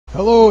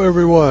Hello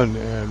everyone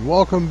and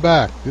welcome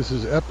back. This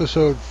is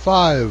episode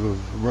 5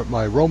 of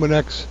my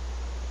RomenX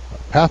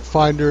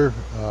Pathfinder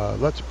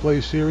Let's Play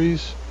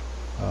series.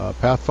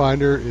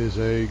 Pathfinder is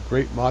a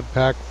great mod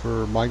pack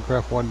for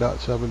Minecraft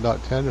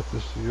 1.7.10 if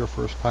this is your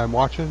first time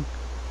watching.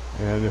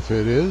 And if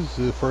it is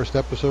the first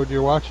episode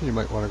you're watching, you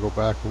might want to go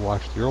back and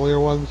watch the earlier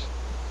ones.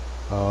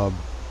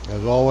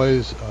 As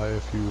always,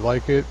 if you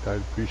like it, I'd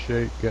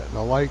appreciate getting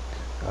a like.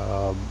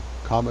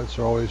 Comments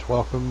are always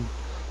welcome.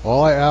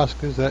 All I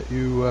ask is that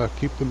you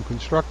keep them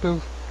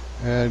constructive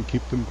and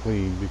keep them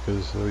clean,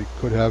 because we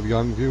could have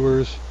young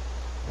viewers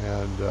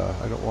and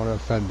I don't want to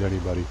offend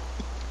anybody.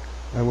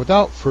 And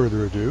without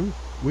further ado,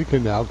 we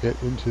can now get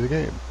into the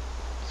game.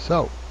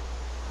 So,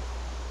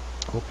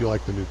 hope you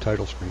like the new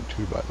title screen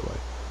too, by the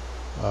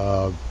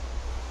way.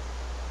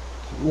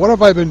 What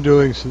have I been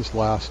doing since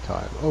last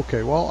time?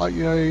 Okay, well,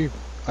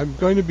 I'm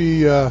going to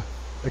be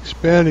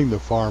expanding the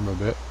farm a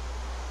bit.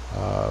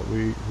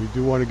 We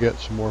do want to get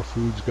some more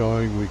foods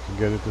going. We can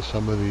get into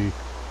some of the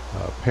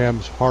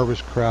Pam's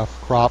Harvest Craft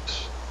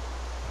crops,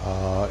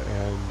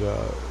 and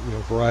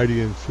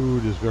variety in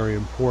food is very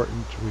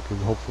important. We can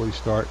hopefully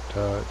start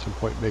at some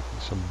point making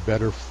some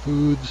better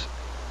foods.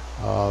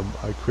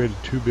 I created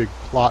 2 big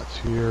plots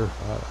here.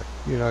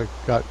 I've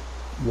got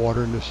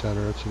water in the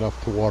center. It's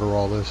enough to water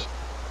all this.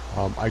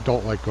 I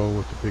don't like going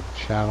with the big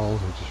channels.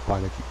 I just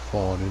find I keep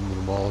falling into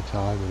them all the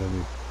time, and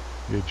then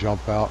you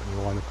jump out and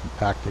you wind up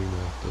compacting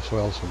the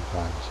soil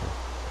sometimes.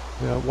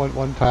 So,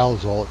 one tile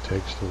is all it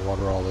takes to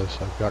water all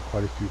this. I've got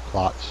quite a few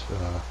plots,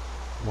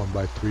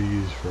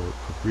 1x3s for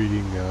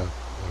breeding,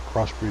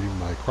 crossbreeding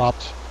my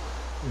crops,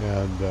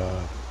 and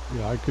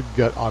I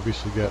could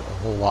obviously get a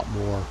whole lot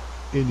more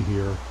in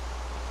here,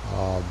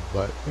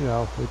 but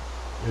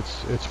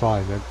it's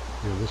fine.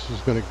 This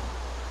is going to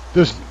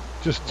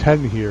just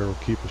 10 here will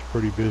keep us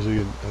pretty busy,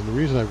 and the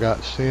reason I've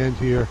got sand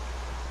here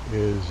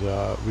is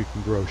we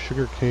can grow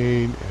sugar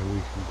cane, and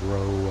we can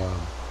grow,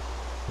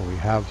 when we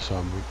have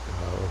some,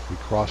 or if we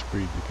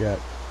crossbreed to get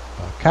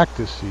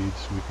cactus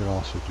seeds, we can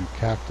also do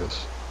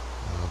cactus.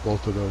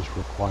 Both of those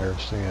require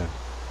sand.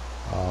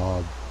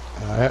 And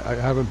I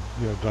haven't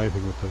done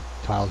anything with the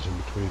tiles in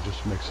between. It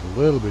just makes it a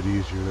little bit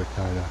easier to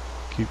kind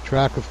of keep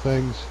track of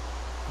things.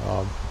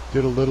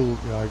 Did a little,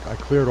 I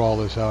cleared all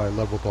this out. I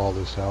leveled all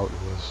this out.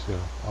 It was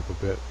up a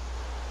bit.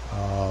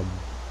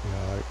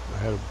 I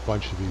had a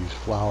bunch of these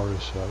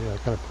flowers. I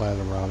kind of planted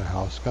them around the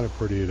house, kind of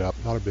prettied it up.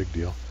 Not a big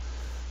deal.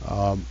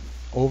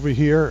 Over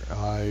here,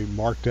 I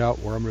marked out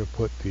where I'm going to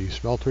put the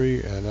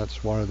smeltery, and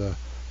that's one of the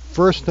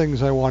first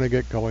things I want to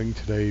get going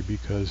today,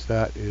 because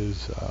that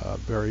is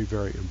very,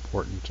 very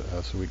important,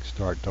 so we can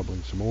start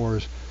doubling some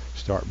ores,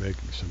 start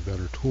making some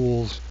better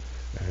tools,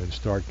 and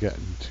start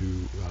getting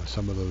to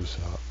some of those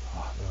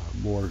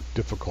more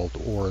difficult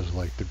ores,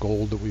 like the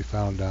gold that we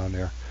found down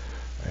there.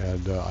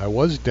 And I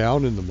was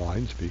down in the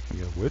mine,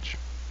 speaking of which,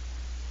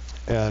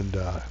 and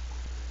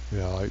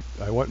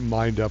I went and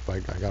mined up. I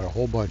got a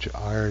whole bunch of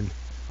iron.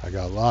 I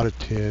got a lot of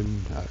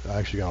tin. I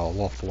actually got an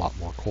awful lot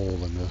more coal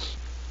than this.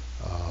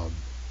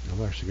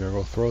 I'm actually going to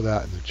go throw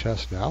that in the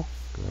chest now,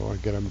 because I want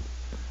to get them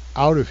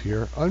out of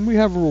here. And we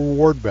have a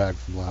reward bag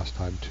from last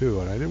time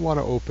too, and I didn't want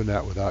to open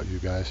that without you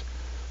guys,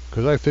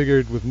 because I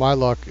figured with my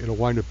luck it'll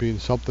wind up being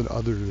something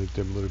other than a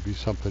dimlet. It'll be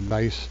something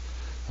nice.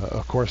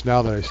 Of course,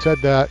 now that I said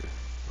that,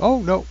 oh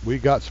no, we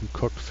got some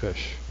cooked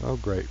fish. Oh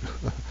great.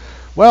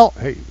 Well,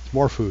 hey, it's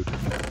more food.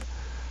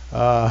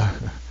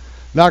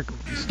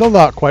 Still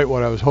not quite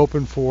what I was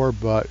hoping for,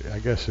 but I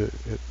guess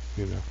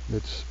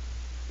it's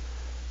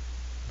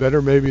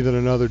better maybe than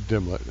another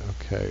dimlet.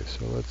 Okay,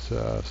 so let's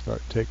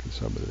start taking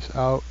some of this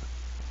out.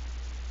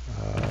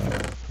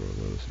 Throw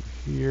those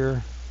in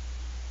here.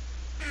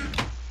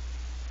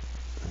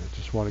 I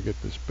just want to get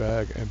this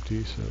bag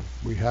empty so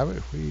we have it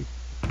if we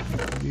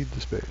need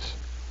the space.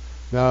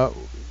 Now,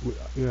 we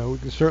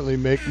can certainly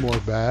make more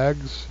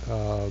bags,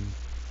 and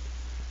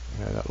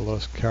that'll let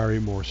us carry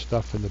more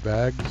stuff in the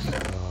bags,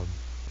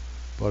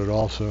 but it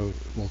also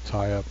will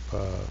tie up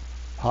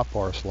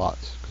hotbar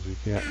slots, because we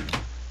can't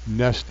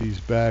nest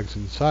these bags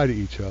inside of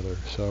each other.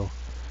 So,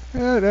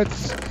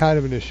 that's kind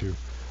of an issue.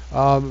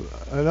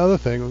 Another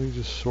thing, let me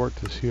just sort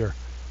this here.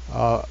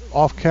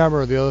 Off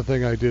camera, the other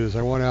thing I did is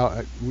I went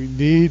out. We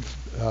need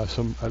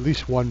at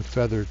least one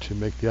feather to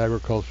make the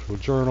agricultural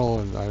journal,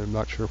 and I'm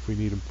not sure if we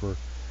need them for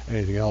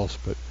anything else,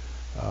 but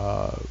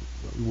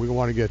we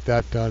want to get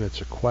that done.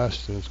 It's a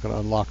quest, and it's going to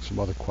unlock some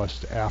other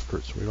quests after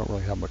it, so we don't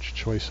really have much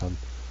choice in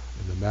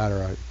the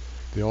matter.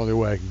 The only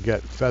way I can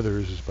get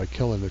feathers is by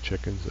killing the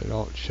chickens. They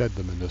don't shed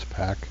them in this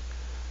pack.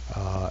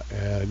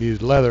 And I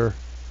needed leather,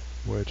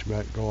 which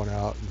meant going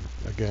out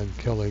and again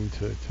killing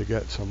to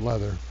get some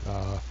leather.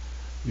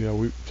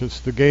 Since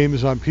the game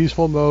is on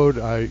peaceful mode,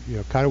 I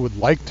kind of would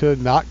like to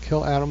not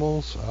kill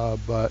animals,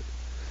 but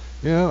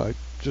I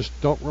just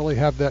don't really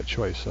have that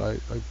choice. I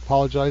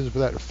apologize if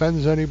that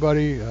offends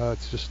anybody.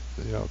 It's just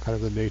kind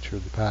of the nature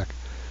of the pack.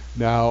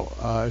 Now,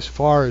 as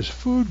far as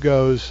food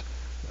goes,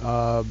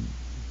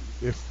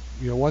 if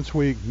once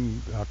we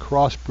can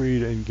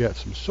crossbreed and get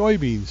some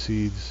soybean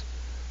seeds,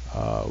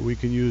 we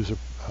can use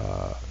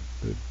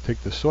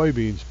take the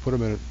soybeans, put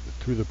them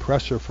through the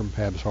presser from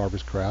Pam's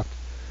Harvest Craft,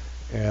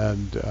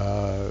 and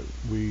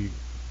we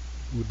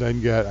would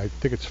then get, I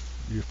think it's,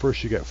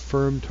 you get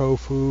firm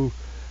tofu,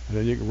 and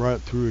then you can run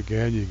it through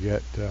again. You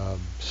get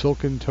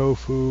silken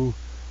tofu.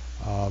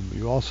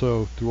 You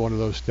also, through one of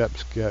those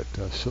steps, get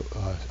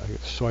I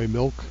get soy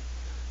milk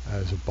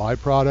as a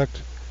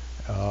byproduct.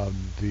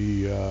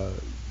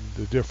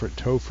 The different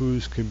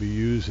tofus can be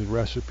used in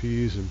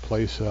recipes in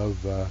place of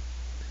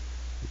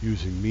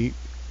using meat,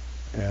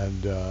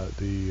 and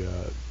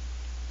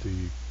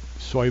the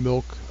soy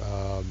milk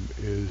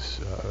is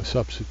a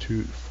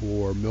substitute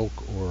for milk,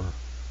 or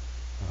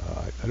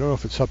I don't know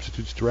if it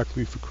substitutes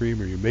directly for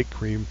cream or you make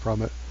cream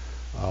from it,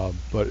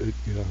 but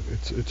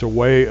it's a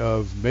way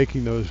of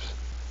making those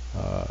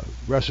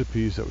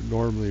recipes that would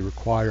normally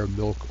require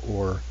milk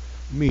or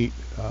meat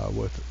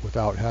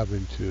without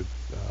having to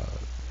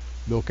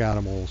milk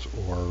animals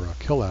or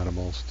kill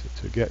animals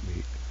to get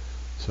meat.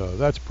 So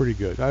that's pretty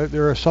good.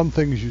 There are some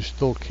things you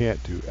still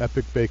can't do.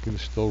 Epic bacon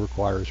still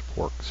requires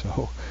pork.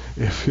 So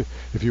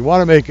if you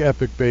want to make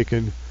epic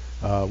bacon,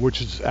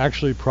 which is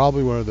actually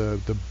probably one of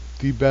the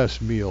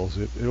best meals,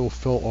 it'll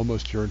fill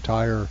almost your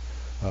entire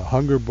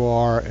hunger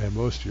bar and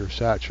most of your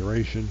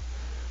saturation.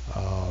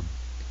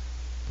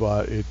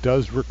 But it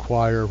does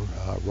require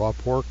raw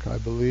pork, I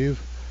believe,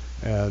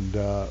 and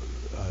a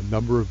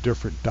number of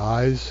different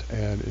dyes.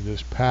 And in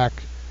this pack,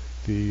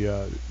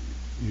 the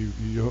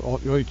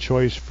only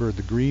choice for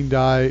the green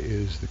dye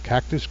is the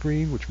cactus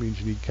green, which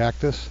means you need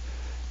cactus,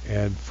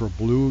 and for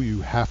blue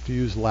you have to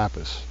use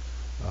lapis.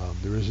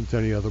 There isn't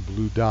any other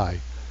blue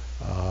dye.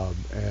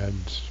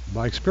 And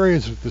my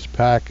experience with this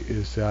pack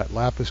is that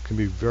lapis can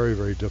be very,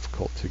 very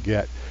difficult to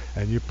get,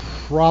 and you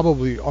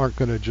probably aren't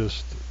going to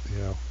just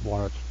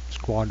want to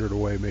squander it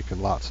away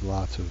making lots and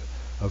lots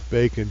of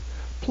bacon.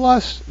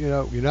 Plus,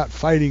 you're not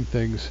fighting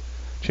things.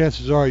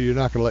 Chances are you're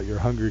not going to let your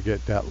hunger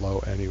get that low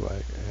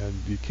anyway, and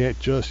you can't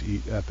just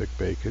eat epic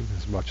bacon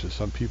as much as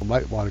some people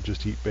might want to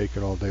just eat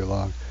bacon all day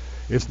long.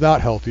 It's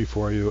not healthy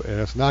for you, and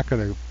it's not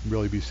going to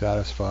really be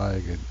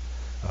satisfying, and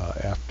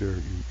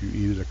after you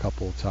eat it a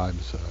couple of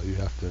times, you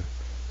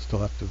still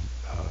have to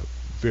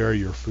vary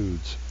your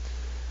foods.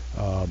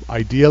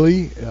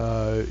 Ideally,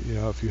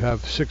 if you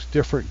have 6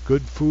 different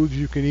good foods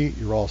you can eat,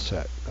 you're all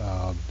set,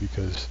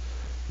 because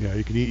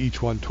you can eat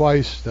each one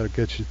twice. That'll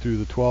get you through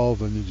the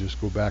 12, and you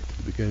just go back to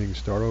the beginning and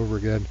start over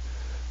again.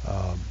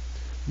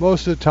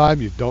 Most of the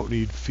time, you don't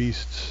need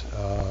feasts,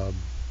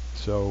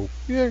 so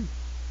yeah,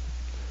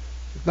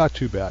 it's not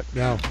too bad.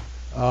 Now,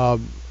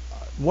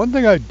 one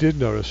thing I did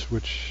notice,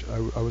 which I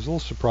was a little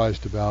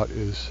surprised about,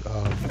 is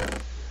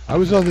I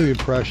was under the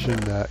impression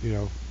that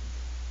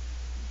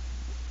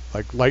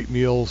like light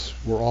meals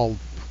were all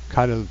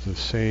kind of the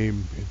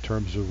same in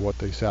terms of what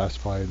they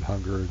satisfy in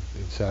hunger and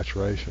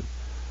saturation.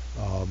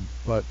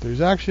 But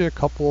there's actually a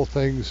couple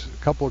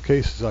of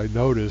cases I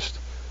noticed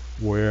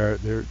where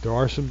there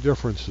are some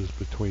differences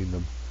between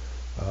them,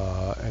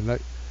 and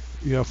that,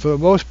 for the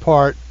most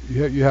part,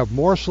 you have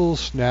morsels,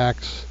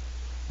 snacks,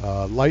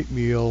 light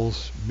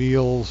meals,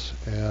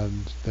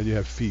 and then you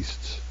have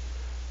feasts,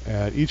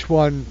 and each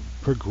one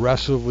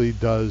progressively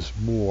does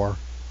more.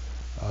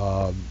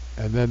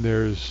 And then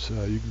there's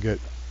you can get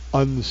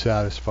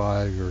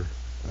unsatisfying, or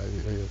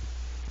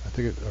I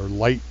think or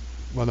light.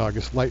 Well, no, I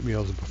guess light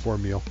meals and before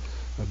meal.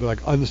 But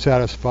like an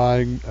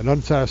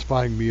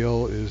unsatisfying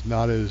meal is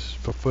not as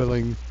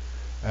fulfilling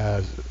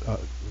as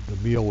the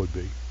meal would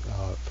be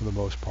for the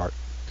most part.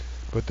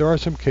 But there are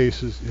some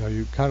cases,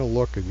 you kind of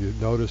look and you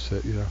notice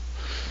that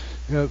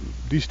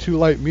these 2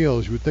 light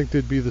meals, you would think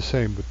they'd be the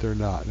same, but they're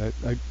not. And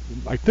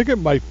I think it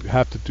might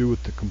have to do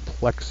with the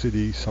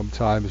complexity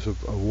sometimes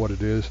of what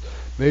it is.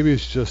 Maybe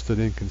it's just an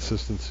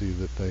inconsistency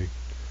that they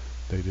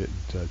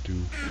didn't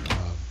do.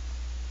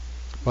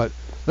 But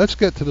let's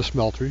get to the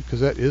smeltery,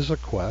 because that is a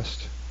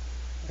quest.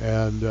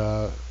 And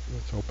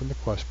let's open the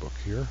quest book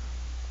here.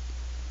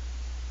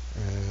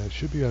 And it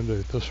should be under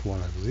this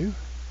one, I believe.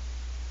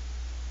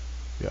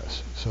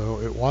 Yes,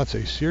 so it wants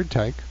a seared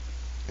tank,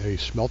 a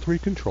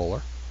smeltery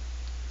controller,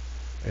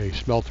 a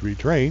smeltery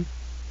drain,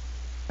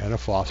 and a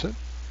faucet.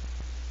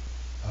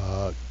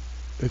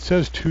 It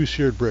says 2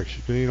 seared bricks.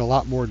 You can need a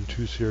lot more than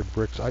 2 seared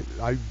bricks.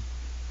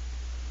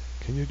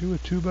 Can you do a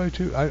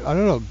 2x2? I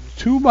don't know.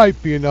 2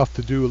 might be enough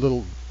to do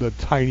the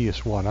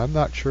tiniest one. I'm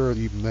not sure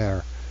even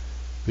there,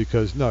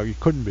 because no, you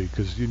couldn't be,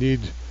 because you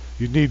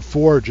need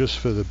 4 just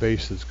for the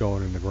base that's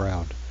going in the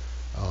ground.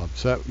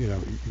 So that, you're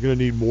going to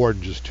need more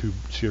than just 2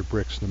 seared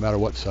bricks, no matter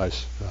what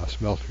size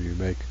smelter you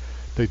make.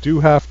 They do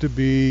have to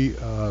be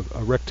a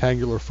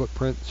rectangular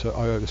footprint,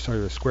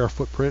 a square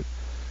footprint.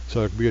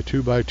 So it could be a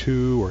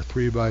 2x2 or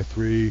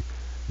 3x3.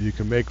 You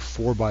can make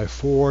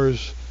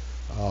 4x4s.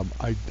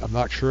 I'm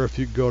not sure if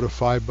you can go to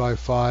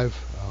 5x5,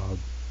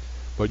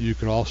 but you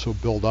can also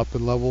build up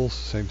in levels,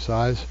 same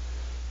size.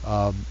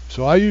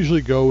 So I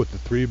usually go with the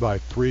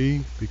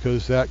 3x3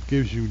 because that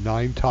gives you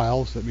 9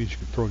 tiles. That means you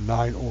can throw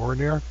 9 ore in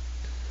there.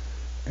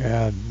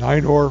 And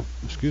 9 ore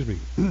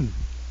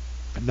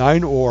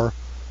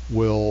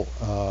will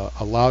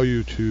allow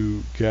you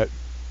to get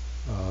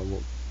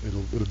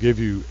it'll give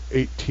you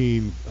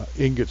 18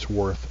 ingots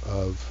worth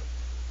of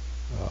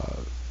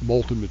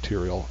molten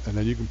material, and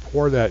then you can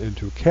pour that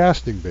into a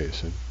casting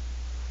basin,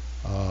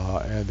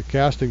 and the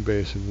casting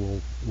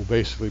basin will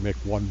basically make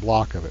one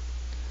block of it.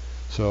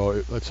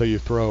 So let's say you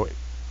throw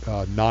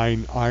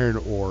 9 iron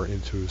ore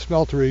into a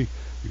smeltery,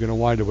 you're going to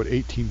wind up with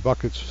 18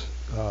 buckets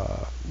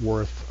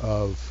worth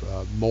of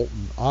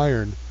molten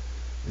iron,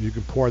 and you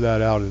can pour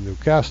that out into a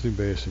casting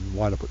basin and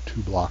wind up with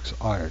 2 blocks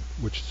of iron,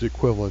 which is the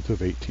equivalent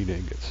of 18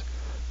 ingots.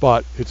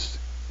 But it's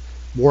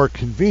more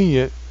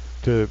convenient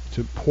to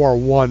pour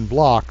one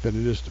block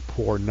than it is to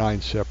pour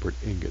 9 separate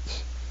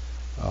ingots,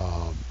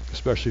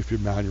 especially if you're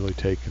manually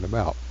taking them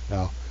out.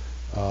 Now,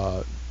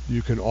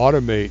 you can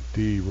automate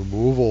the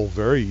removal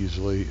very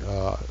easily.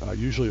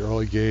 Usually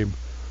early game,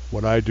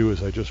 what I do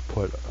is I just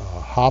put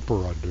a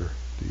hopper under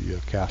the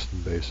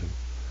casting basin.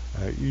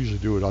 I usually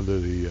do it under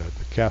the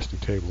casting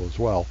table as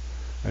well,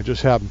 and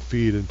just have them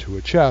feed into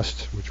a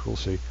chest, which we'll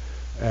see.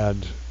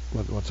 And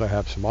once I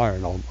have some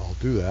iron, I'll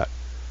do that.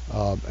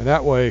 And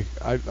that way,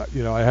 I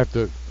have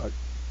to.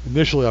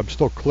 Initially, I'm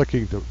still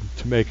clicking to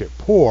make it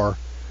pour,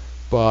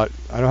 but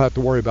I don't have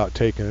to worry about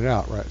taking it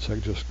out, right? So I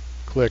can just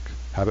click,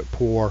 have it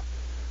pour.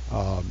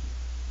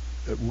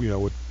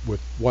 With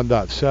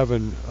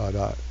 1.7,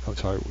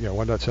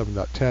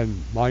 1.7.10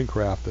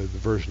 Minecraft, the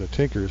version of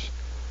Tinkers,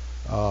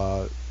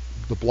 the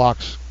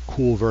blocks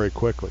cool very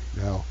quickly.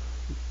 Now,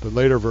 the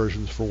later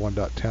versions for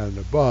 1.10 and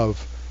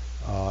above,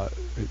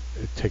 it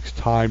takes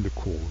time to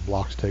cool. The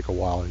blocks take a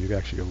while, and you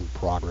actually get a little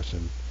progress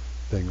in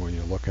thing when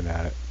you're looking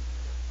at it.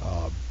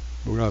 But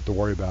we don't have to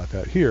worry about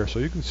that here. So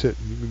you can sit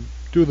and you can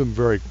do them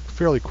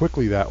fairly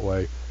quickly that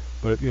way.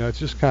 But it's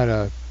just kind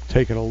of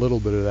taking a little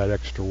bit of that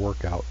extra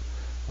work out.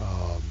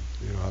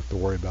 You don't have to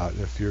worry about it.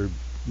 If you're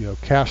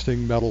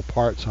casting metal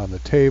parts on the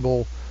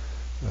table,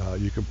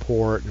 you can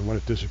pour it, and when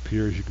it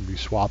disappears, you can be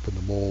swapping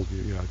the mold.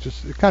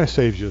 It kind of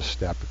saves you a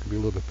step. It can be a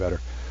little bit better.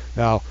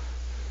 Now,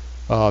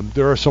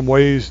 there are some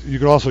ways you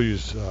can also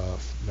use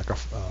like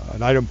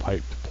an item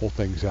pipe to pull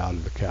things out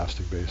of the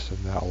casting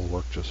basin. That will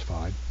work just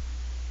fine,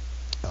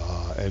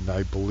 and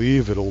I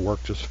believe it'll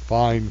work just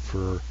fine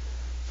for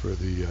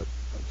the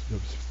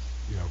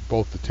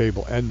both the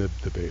table and the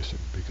basin,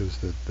 because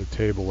the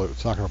table,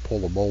 it's not going to pull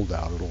the mold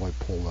out. It'll only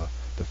pull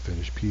the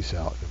finished piece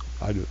out.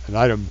 An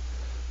item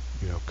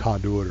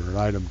conduit or an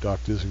item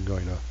duct isn't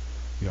going to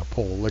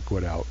pull the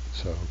liquid out.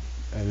 So,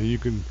 and then you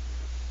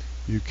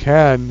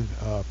can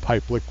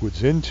pipe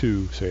liquids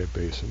into, say, a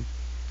basin.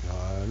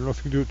 I don't know if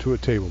you can do it to a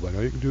table, but I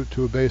know you can do it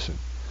to a basin.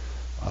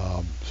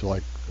 So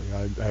like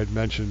I had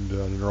mentioned in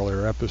an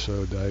earlier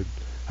episode, I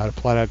had a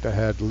planet that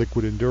had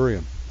liquid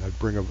endurium. I'd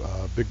bring a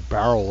big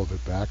barrel of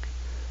it back,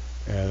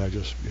 and I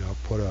just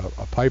put a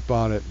pipe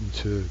on it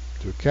into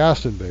a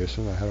casting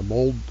basin. I had a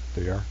mold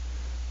there.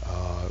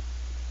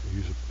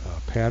 Use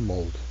a pan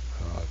mold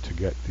to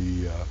get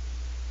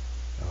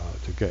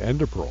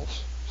ender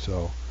pearls.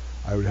 So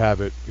I would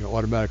have it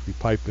automatically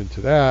pipe into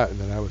that, and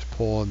then I was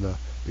pulling the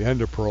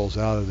ender pearls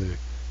out of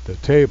the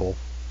table.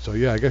 So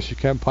yeah, I guess you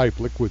can pipe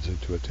liquids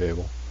into a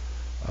table,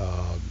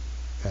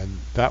 and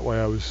that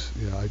way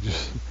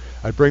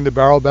I'd bring the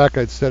barrel back,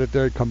 I'd set it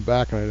there, I'd come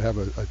back, and I'd have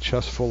a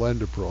chest full of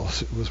ender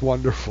pearls. It was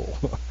wonderful.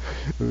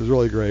 It was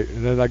really great.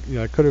 And then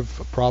I could have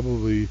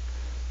probably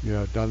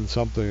done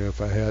something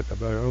if I had,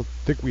 but I don't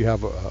think we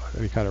have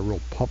any kind of real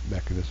pump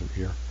mechanism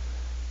here.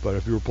 But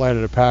if you were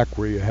playing a pack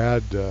where you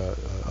had a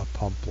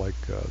pump like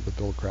the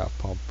Buildcraft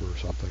pump or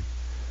something,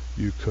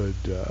 you could,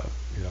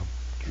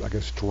 I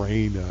guess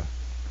drain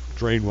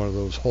one of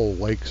those whole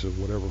lakes of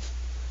whatever,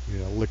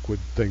 liquid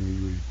thing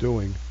you were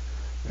doing,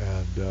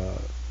 and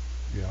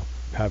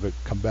have it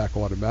come back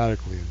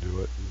automatically and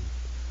do it. And,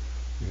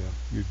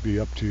 you'd be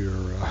up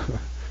to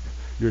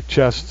your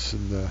chests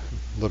and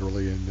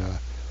literally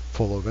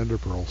full of ender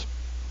pearls.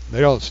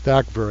 They don't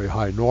stack very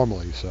high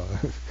normally, so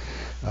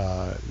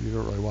you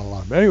don't really want a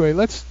lot. But anyway,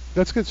 let's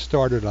get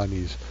started on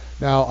these.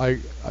 Now I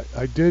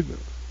did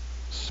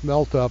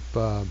smelt up,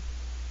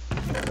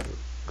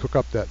 cook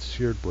up that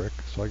seared brick,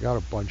 so I got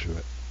a bunch of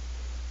it.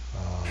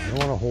 I don't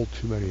want to hold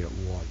too many at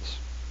once.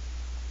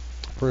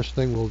 First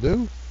thing we'll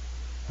do,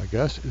 I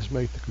guess, is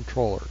make the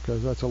controller,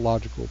 because that's a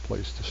logical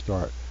place to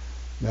start.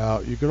 Now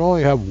you can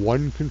only have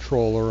one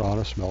controller on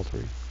a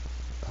smeltery.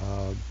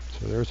 So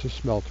there's a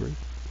smeltery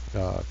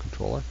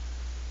controller.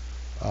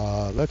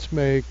 Let's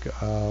make,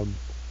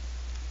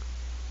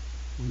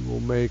 we will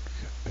make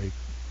a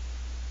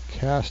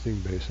casting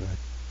basin. I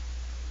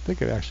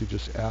think it actually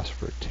just asks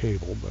for a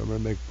table, but I'm going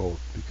to make both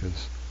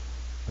because,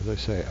 as I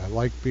say, I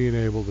like being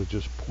able to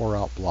just pour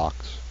out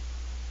blocks.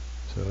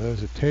 So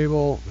there's a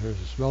table,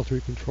 there's a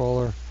smeltery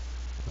controller.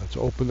 Let's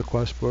open the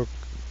quest book.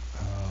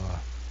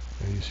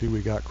 And you see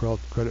we got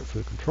credit for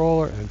the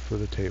controller and for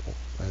the table.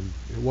 And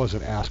it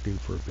wasn't asking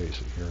for a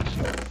basin here,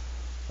 so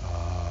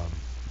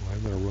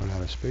I'm going to run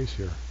out of space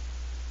here.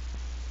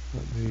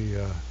 Let me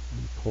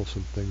pull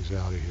some things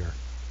out of here.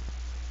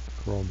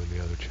 Chrome in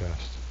the other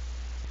chest.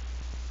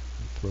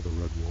 Throw the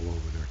red wool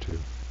over there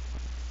too.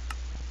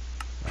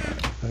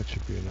 That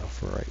should be enough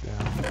for right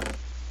now.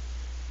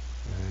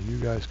 you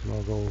guys can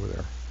all go over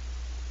there.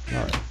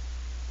 All right.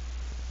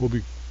 We'll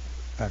be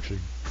actually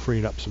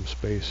freeing up some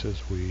space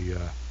as we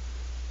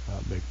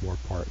make more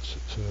parts.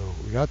 So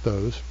we got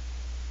those.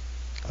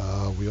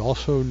 We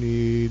also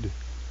need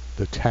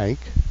the tank.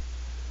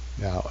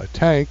 Now a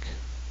tank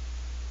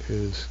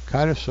is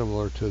kind of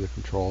similar to the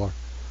controller,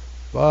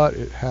 but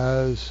it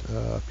has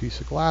a piece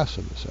of glass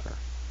in the center.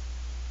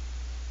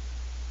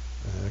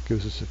 And that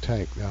gives us a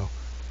tank. Now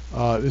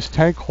this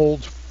tank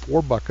holds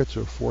 4 buckets,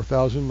 or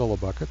 4,000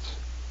 millibuckets.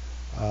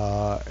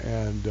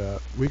 And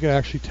we can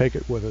actually take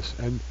it with us,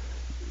 and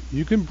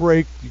you can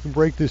break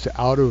this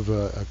out of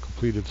a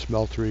completed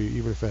smeltery,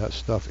 even if it has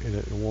stuff in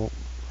it. It won't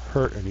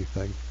hurt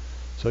anything.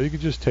 So you can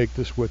just take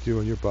this with you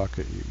in your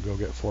bucket. You can go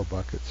get 4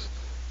 buckets.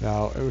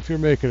 Now, if you're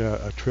making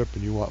a trip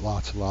and you want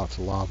lots and lots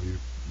of lava, you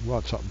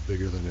want something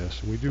bigger than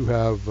this. And we do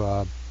have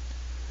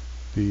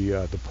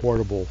the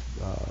portable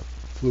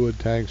fluid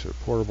tanks, or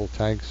portable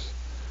tanks.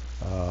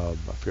 I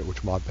forget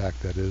which mod pack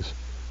that is,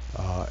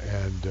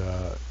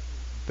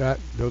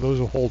 those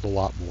will hold a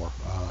lot more.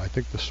 I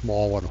think the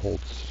small one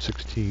holds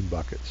 16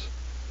 buckets,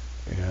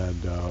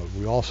 and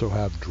we also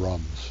have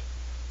drums,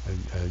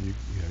 and you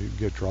can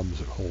get drums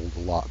that hold a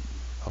lot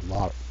of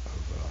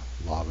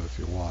lava if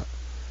you want.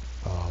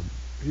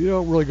 You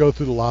don't really go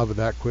through the lava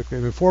that quickly.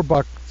 I mean, 4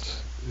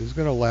 buckets is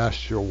going to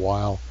last you a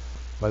while.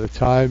 By the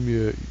time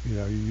you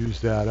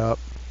use that up,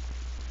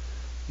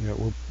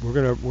 we're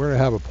gonna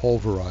have a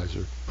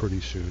pulverizer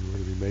pretty soon. We're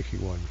gonna be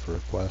making one for a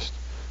quest.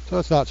 So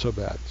that's not so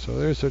bad. So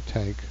there's a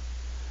tank,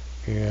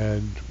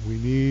 and we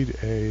need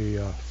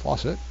a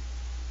faucet.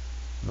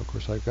 And of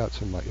course, I've got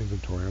some in my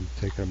inventory. I'm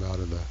taking them out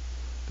of the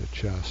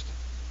chest.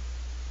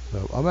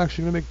 So I'm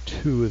actually going to make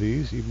 2 of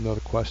these, even though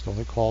the quest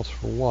only calls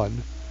for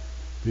 1,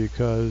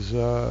 because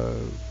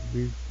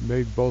we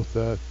made both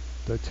the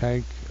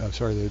tank,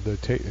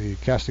 the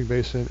casting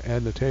basin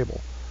and the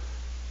table,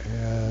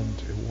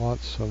 and it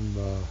wants some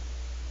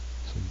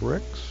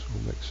bricks.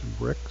 We'll make some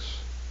bricks.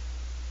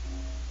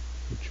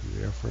 Put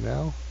you there for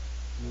now.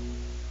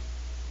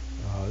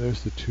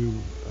 There's the 2,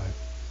 I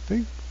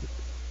think.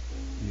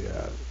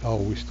 Yeah. Oh,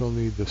 we still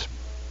need this.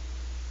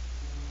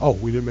 Oh,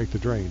 we didn't make the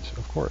drains,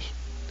 of course.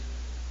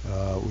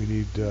 We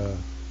need a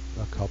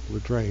couple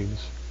of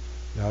drains.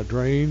 Now,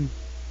 drain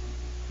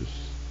just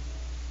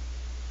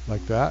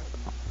like that.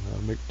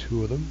 I'll make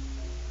 2 of them.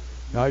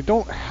 Now, I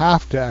don't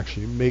have to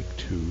actually make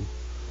 2,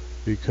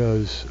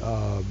 because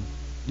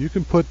you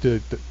can put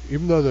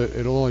even though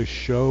it'll only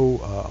show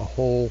a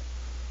hole.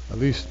 At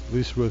least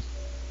with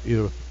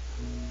either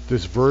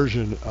this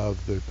version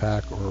of the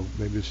pack, or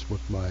maybe it's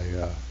with my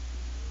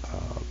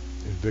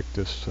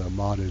Invictus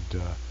modded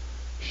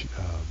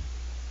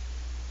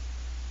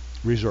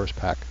resource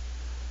pack.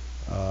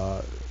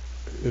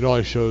 It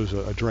only shows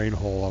a drain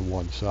hole on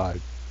one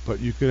side,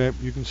 but you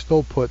can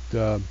still put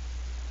if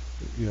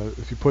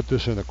you put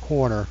this in a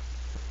corner,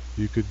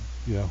 you could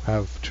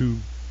have 2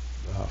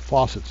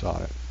 faucets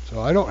on it.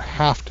 So I don't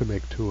have to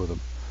make 2 of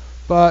them,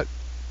 but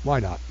why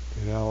not?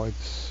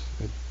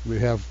 We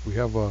have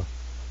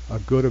a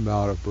good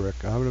amount of brick.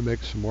 I'm going to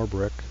make some more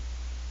brick,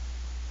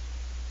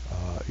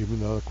 even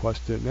though the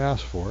quest didn't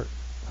ask for it.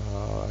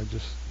 I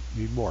just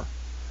need more.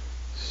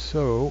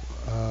 So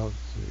let's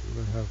see,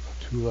 we're going to have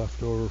 2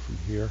 left over from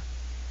here.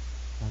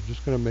 I'm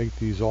just going to make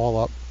these all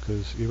up,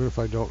 because even if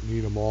I don't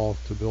need them all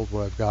to build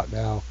what I've got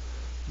now,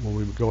 when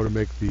we go to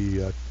make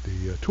the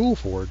tool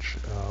forge,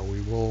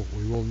 we will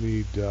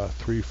need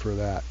 3 for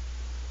that.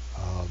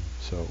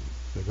 So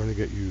they're going to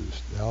get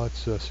used. Now let's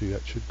see,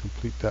 that should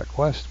complete that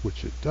quest,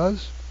 which it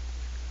does.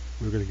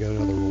 We're going to get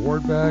another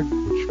reward bag,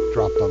 which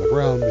dropped on the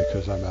ground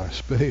because I'm out of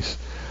space.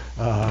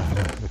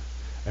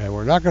 And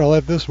we're not going to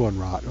let this one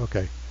rot.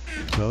 Okay,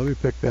 so let me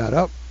pick that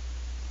up,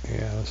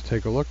 and let's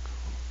take a look.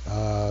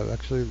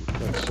 Actually,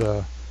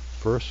 let's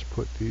first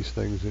put these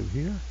things in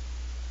here.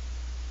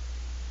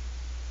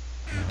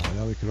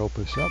 Now we can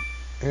open this up,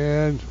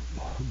 and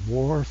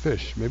more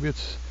fish. Maybe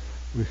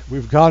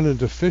we've gone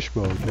into fish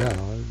mode now.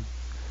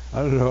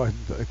 I don't know. I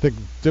think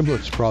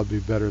Dimlet's probably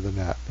better than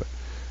that, but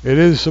it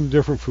is some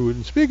different food.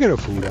 And speaking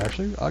of food,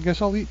 actually, I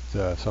guess I'll eat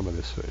some of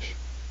this fish.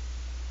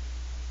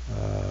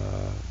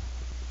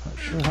 Not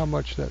sure how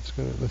much that's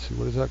gonna. Let's see.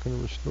 What is that gonna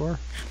restore?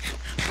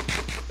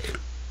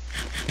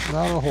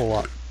 Not a whole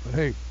lot. But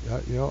hey,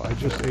 I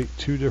just ate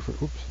 2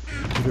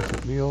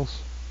 different meals.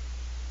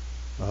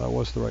 That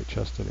was the right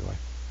chest anyway.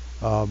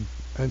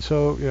 And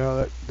so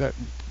that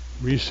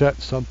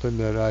reset something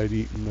that I'd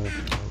eaten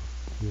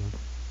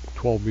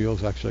 12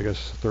 meals, actually I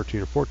guess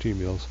 13 or 14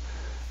 meals,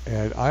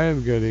 and I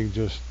am getting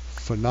just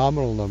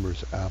phenomenal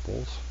numbers of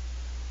apples,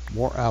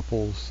 more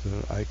apples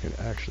than I can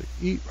actually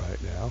eat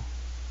right now.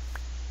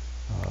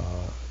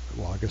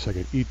 Well, I guess I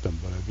can eat them,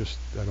 but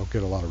I don't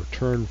get a lot of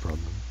return from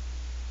them.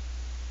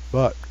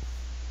 But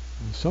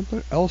there's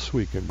something else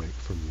we can make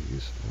from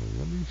these, and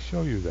let me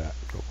show you that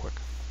real quick.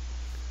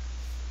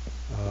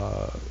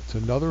 It's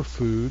another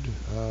food.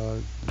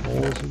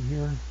 Bowls in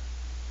here.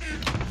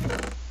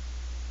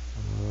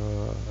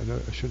 I know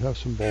I should have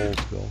some bowls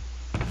still.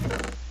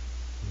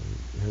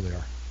 Here they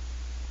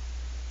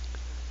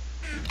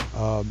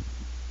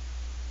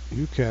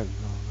you can,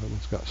 oh, that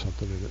one's got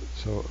something in it.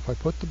 So if I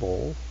put the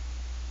bowl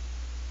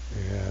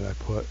and I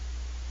put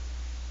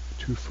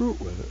 2 fruit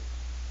with it.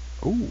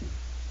 Ooh,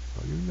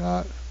 are you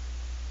not,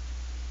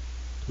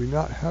 do we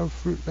not have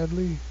fruit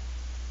medley?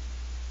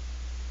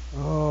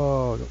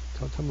 Oh,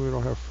 don't tell me we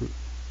don't have fruit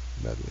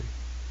medley.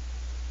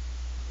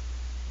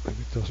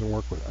 Maybe it doesn't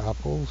work with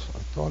apples. I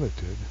thought it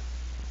did.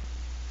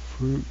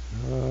 Fruit,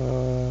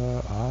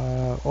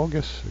 I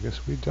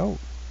guess we don't.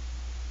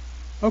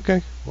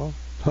 Okay, well,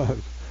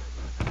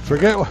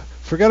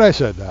 forget I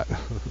said that.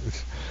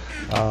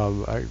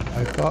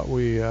 I thought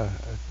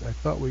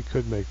we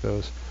could make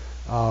those.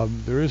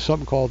 There is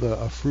something called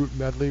a fruit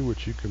medley,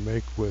 which you can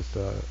make with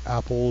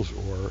apples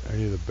or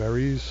any of the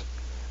berries,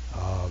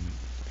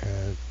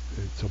 and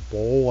it's a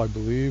bowl, I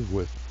believe,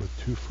 with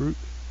 2 fruit.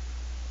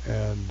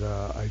 And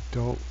I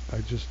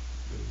just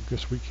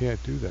guess we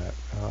can't do that.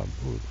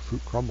 Ooh,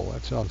 fruit crumble,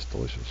 that sounds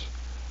delicious.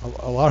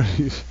 A lot of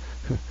these,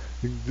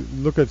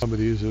 look at some of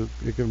these,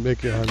 it can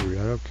make you hungry.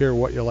 I don't care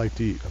what you like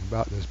to eat.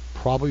 There's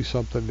probably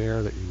something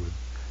there that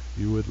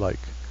you would like.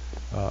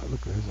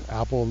 Look, there's an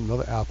apple,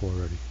 another apple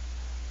already.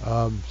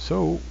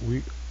 So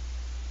I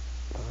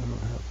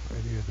don't have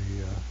any of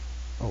the,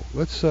 oh,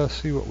 let's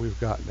see what we've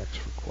got next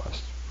for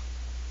quest.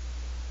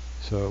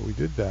 So we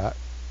did that,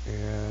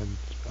 and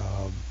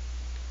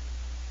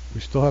we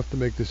still have to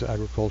make this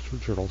agricultural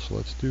journal, so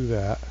let's do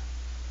that.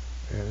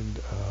 And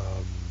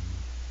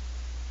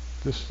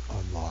this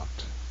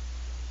unlocked.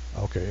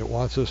 Okay, it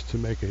wants us to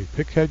make a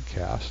pick head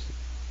cast,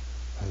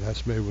 and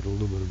that's made with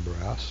aluminum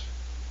brass,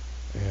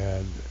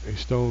 and a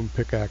stone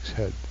pickaxe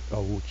head,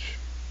 which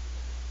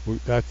we're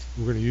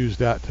going to use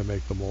that to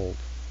make the mold.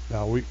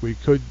 Now we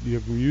could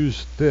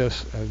use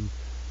this and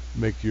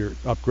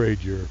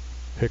upgrade your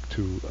pick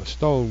to a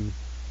stone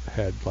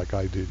head like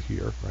I did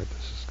here, right?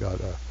 This has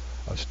got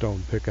a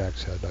stone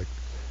pickaxe head. I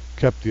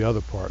kept the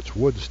other parts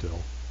wood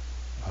still,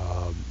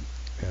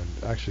 and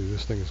actually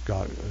this thing has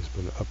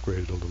been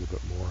upgraded a little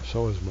bit more.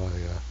 So is my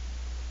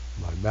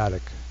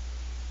Matic,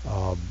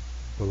 but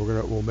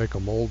we'll make a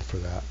mold for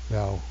that.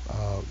 Now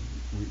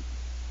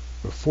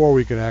before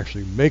we can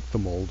actually make the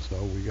molds,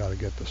 though, we got to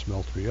get the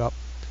smeltery up,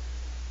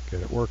 get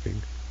it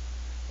working,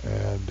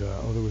 and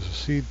there was a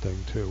seed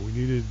thing too. We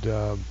needed.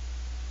 That's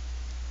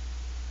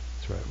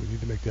right. We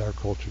need to make the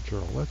agriculture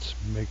journal. Let's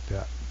make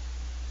that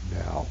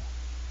now.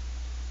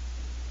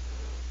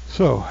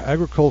 So,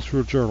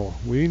 agricultural journal.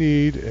 We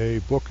need a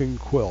book and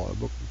quill. A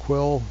book and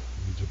quill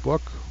needs a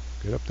book.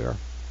 Get up there.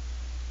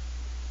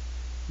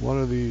 One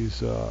of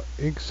these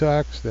ink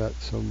sacs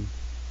that some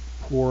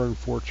poor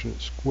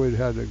unfortunate squid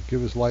had to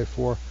give his life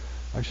for.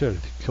 I should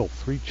have killed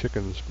 3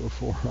 chickens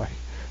before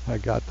I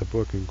got the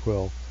book and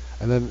quill.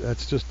 And then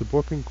that's just the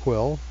book and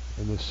quill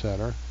in the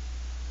center.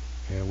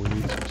 And we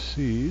need some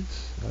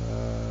seeds.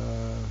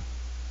 I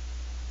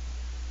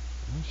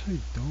actually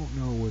don't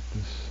know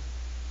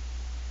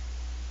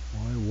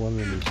why one of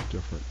them is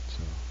different.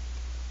 So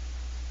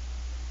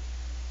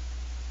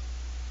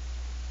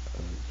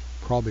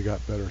probably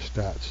got better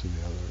stats than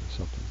the other or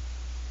something.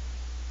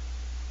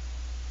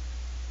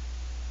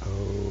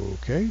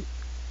 Okay.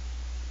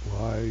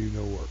 Why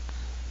no work? I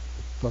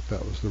thought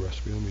that was the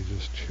recipe. Let me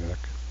just check.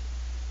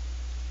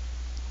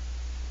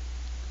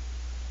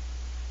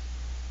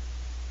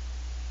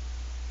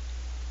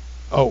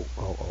 Oh,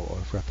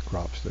 I forgot the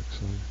crop sticks.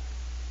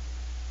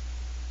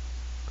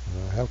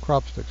 I have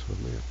crop sticks with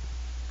me.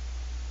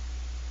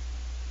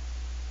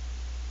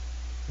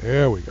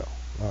 There we go.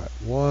 Alright,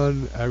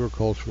 1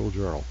 agricultural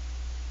journal.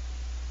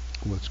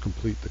 Let's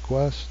complete the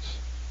quests.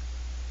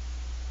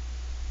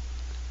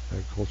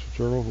 Agricultural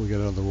journal. We get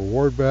another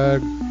reward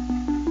bag.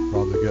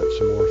 Probably get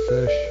some more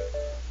fish.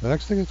 The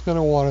next thing it's going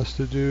to want us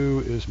to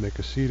do is make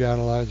a seed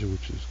analyzer,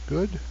 which is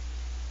good.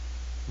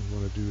 We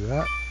want to do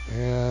that.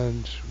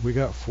 And we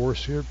got 4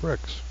 seared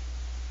bricks.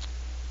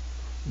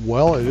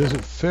 Well, it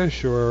isn't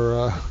fish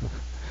or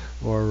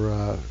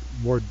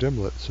more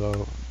dimlet,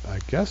 so I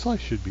guess I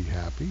should be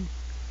happy.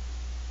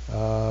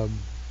 So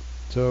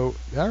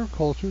the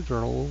agriculture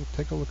journal, we'll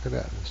take a look at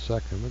that in a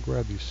second. I'm going to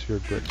grab these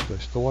seared bricks, but I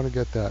still want to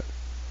get that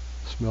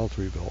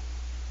smeltery built.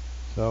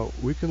 So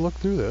we can look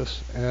through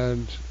this,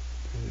 and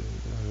you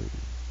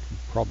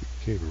probably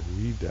can't even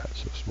read that,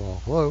 so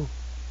small. Hello?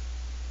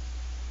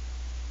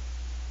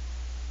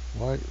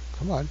 Why?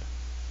 Come on.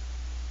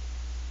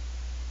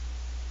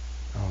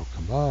 Oh,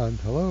 come on.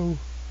 Hello?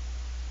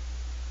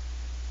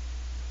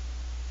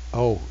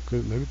 Oh,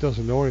 maybe it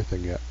doesn't know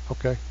anything yet.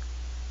 Okay.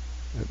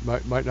 It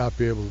might not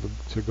be able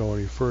to go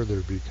any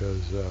further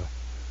because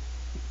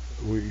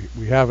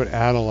we haven't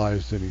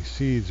analyzed any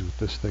seeds with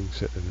this thing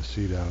sitting in a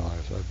seed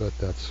analyzer. I bet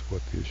that's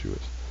what the issue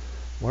is.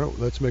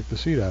 Let's make the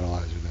seed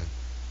analyzer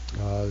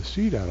then. The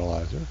seed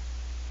analyzer,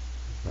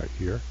 right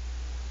here.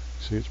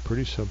 See, it's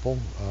pretty simple.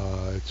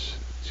 It's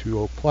 2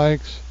 oak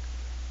planks,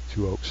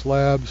 2 oak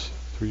slabs,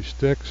 3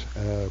 sticks,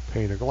 a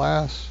pane of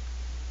glass.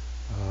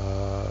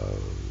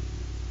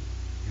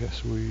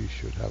 Yes, we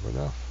should have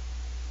enough.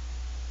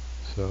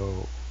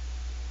 So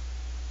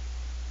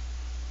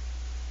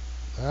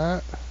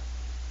that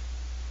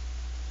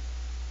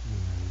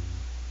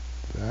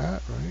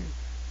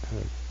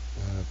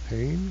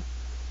pane.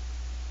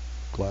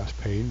 Glass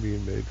pane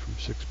being made from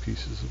 6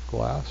 pieces of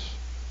glass.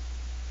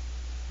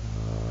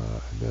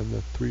 And then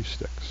the 3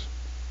 sticks.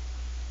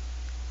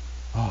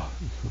 Oh,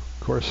 of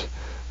course,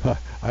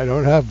 I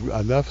don't have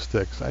enough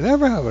sticks. I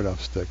never have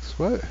enough sticks.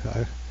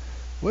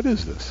 What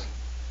is this?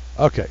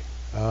 Okay,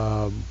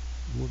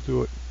 we'll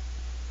do it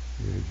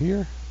in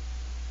here.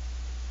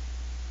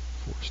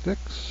 4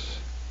 sticks.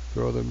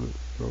 Throw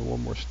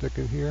one more stick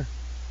in here.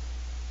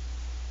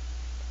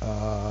 Did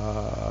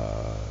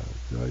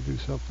I do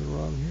something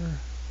wrong here?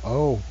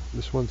 Oh,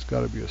 this one's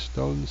got to be a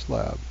stone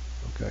slab.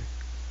 Okay,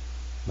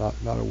 not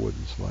a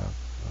wooden slab.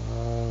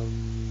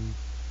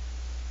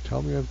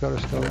 Tell me I've got a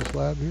stone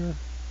slab here.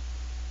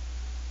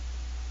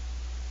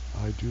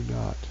 I do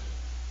not.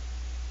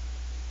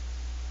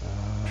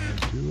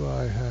 Do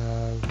I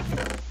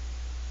have...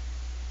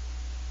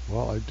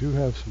 Well, I do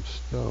have some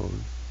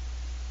stone.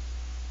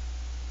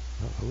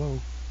 Hello.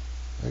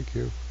 Thank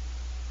you.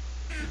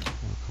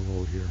 I'll come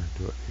over here and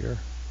do it here.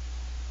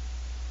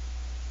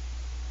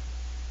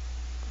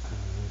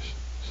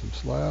 Some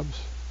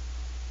slabs.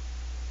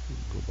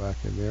 Go back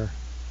in there.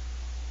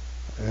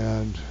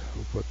 And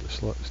we'll put the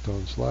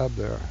stone slab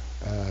there.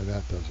 And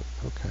that does it.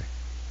 Okay.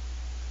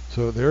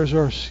 So there's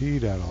our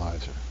seed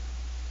analyzer.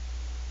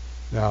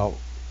 Now,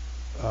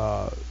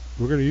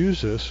 we're going to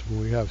use this when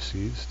we have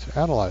seeds to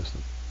analyze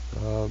them.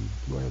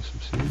 Do I have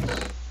some seeds?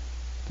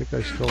 I think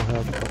I still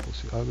have a couple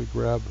seeds. Let me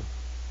grab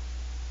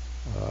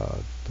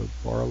the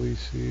barley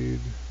seed.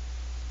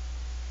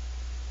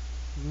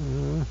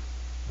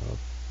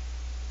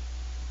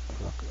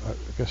 I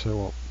guess I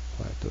won't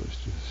plant those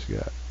just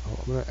yet.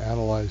 I'm going to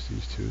analyze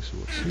these two, so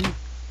we'll see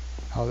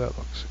how that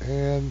looks.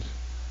 And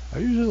I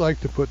usually like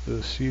to put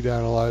the seed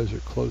analyzer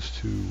close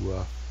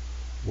to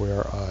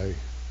where I'm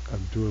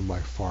doing my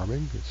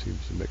farming. It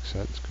seems to make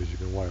sense because you're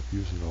going to wind up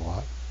using it a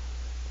lot.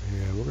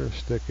 And we're going to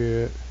stick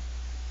it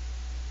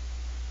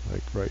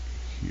like right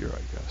here,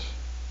 I guess.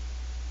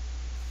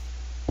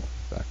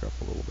 Back up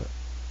a little bit.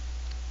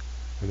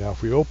 And now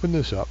if we open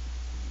this up,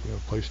 we have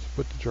a place to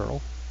put the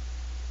journal.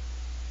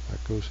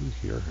 That goes in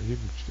here. And you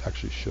can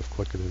actually shift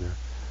click it in there.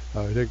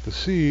 You take the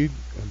seed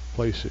and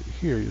place it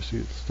here. You see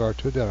it start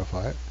to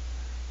identify it.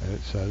 And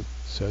it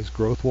says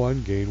growth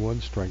 1, gain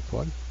 1, strength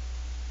 1.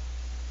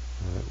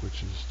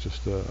 Which is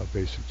just a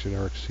basic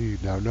generic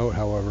seed. Now note,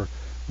 however,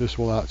 this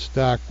will not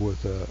stack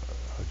with a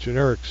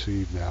generic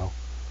seed now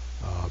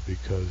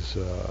because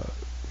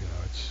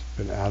it's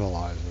been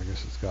analyzed. I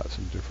guess it's got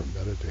some different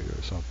metadata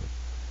or something.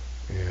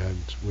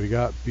 And we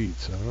got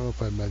beets. I don't know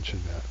if I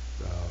mentioned that.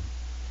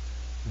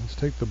 Let's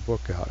take the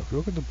book out. If we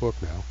look at the book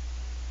now,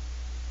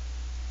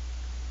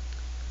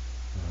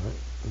 alright,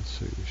 let's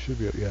see, we should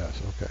be,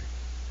 yes, okay.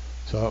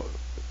 So,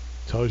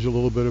 it tells you a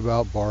little bit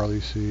about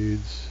barley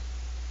seeds,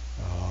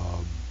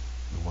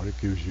 and what it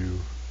gives you,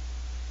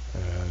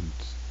 and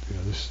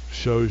this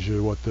shows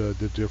you what the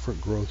different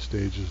growth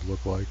stages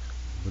look like,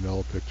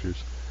 vanilla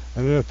pictures,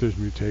 and then if there's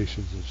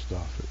mutations and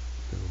stuff,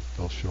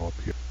 they'll show up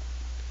here.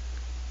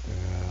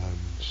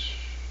 And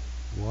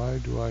why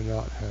do I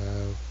not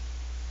have...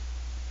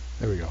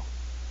 There we go.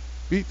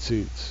 Beet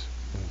seeds.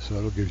 So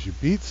it'll gives you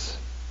beets,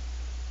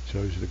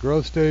 shows you the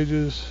growth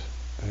stages,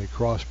 any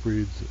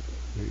crossbreeds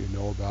that you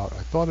know about.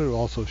 I thought it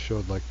also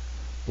showed like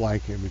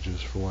blank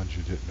images for ones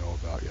you didn't know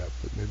about yet,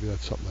 but maybe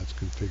that's something that's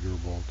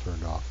configurable and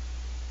turned off.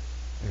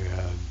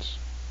 And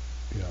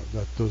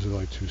those are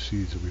like 2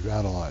 seeds that we've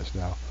analyzed.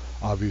 Now,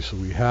 obviously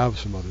we have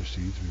some other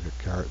seeds. We've got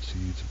carrot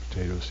seeds and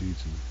potato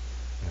seeds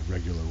and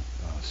regular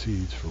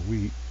seeds for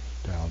wheat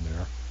down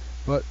there.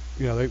 But,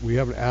 we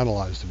haven't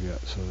analyzed them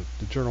yet, so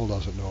the journal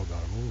doesn't know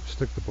about them. We'll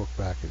stick the book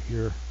back in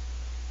here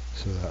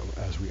so that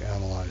as we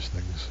analyze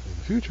things in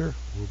the future,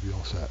 we'll be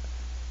all set.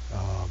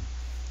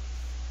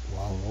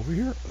 While we're over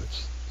here,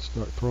 let's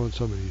start throwing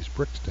some of these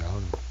bricks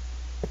down.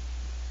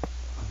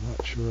 I'm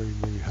not sure you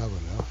maybe have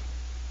enough.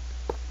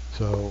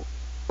 So,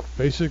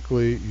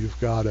 basically, you've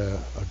got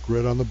a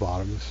grid on the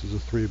bottom. This is a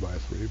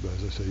 3x3, but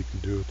as I say, you can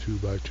do a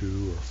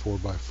 2x2 or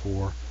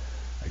 4x4.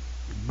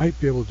 You might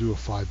be able to do a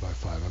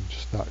 5x5. I'm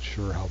just not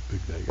sure how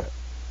big they get.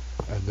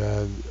 And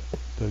then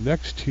the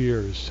next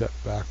tier is set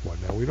back 1.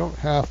 Now we don't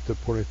have to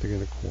put anything in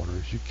the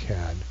corners. You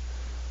can,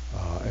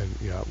 and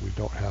we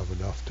don't have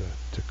enough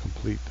to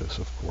complete this,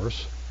 of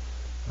course.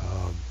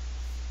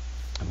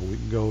 And we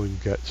can go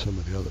and get some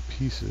of the other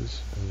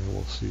pieces, and then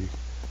we'll see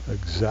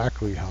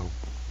exactly how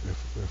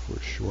if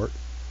we're short.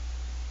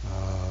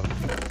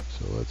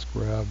 So let's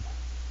grab.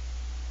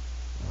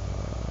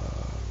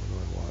 What do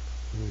I want?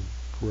 Let me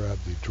grab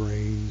the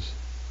drains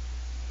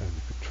and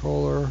the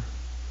controller.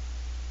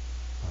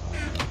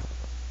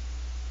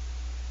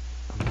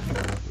 I'm going to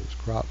grab those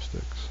crop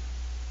sticks.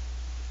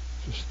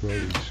 Just throw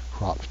these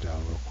crops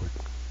down real quick.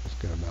 Just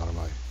get them out of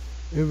my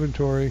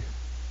inventory.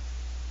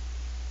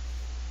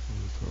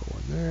 Throw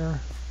one there.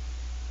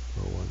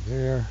 Throw one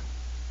there.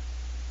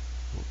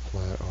 We'll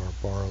plant our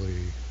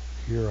barley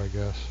here, I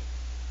guess.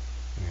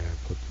 And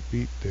put the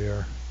beet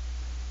there.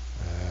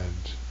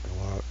 And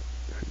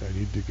I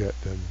need to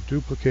get them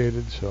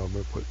duplicated, so I'm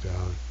going to put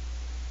down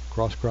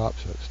cross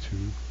crops. That's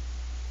 2.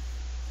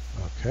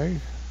 Okay,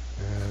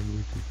 and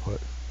we can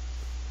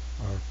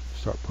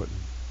start putting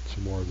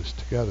some more of this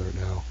together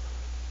now.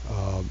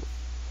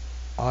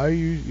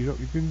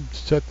 You can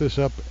set this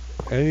up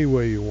any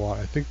way you want.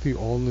 I think the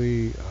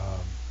only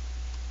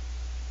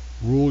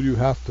rule you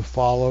have to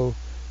follow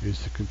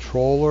is the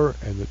controller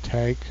and the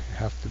tank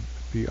have to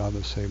be on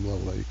the same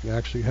level. Now, you can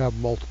actually have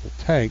multiple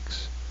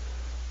tanks,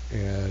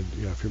 and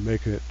if you're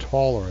making it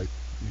taller,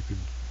 you could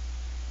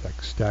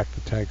like stack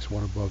the tanks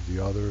one above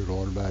the other. It'll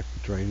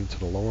automatically drain into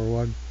the lower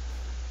one.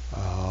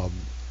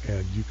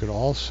 And you can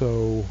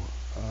also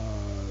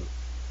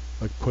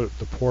like put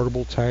the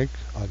portable tank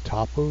on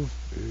top of,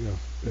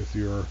 if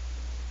your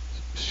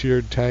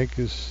sheared tank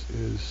is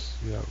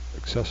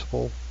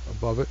accessible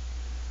above it,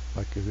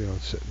 like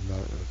it's sitting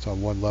it's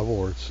on one level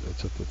or it's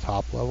at the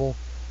top level.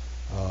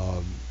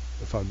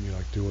 If I'm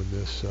like doing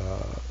this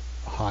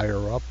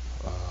higher up,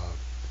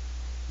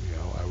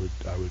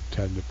 I would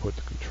tend to put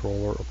the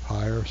controller up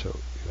higher. So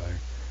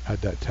I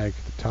had that tank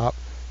at the top,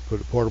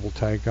 put a portable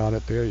tank on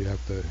it there. You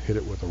have to hit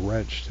it with a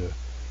wrench to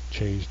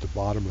change the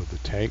bottom of the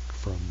tank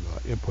from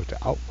input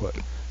to output,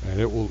 and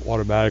it will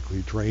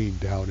automatically drain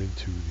down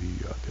into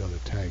the other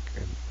tank,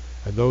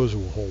 and those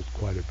will hold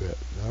quite a bit.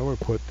 Now I'm going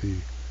to put the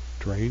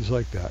drains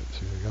like that.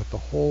 So you got the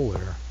hole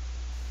there,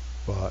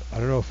 but I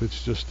don't know if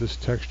it's just this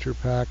texture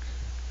pack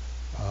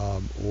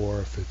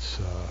or if it's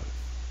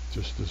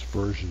just this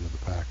version of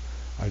the pack.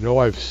 I know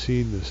I've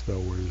seen this though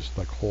where there's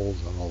like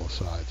holes on all the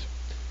sides.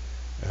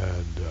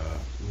 And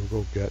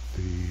we'll go get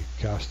the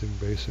casting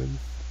basin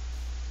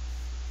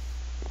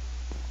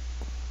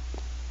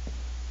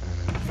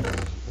and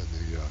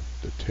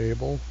the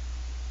table.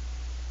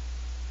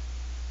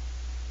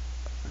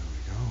 There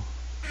we go.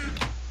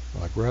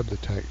 Well, I grabbed the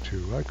tank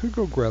too. I could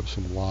go grab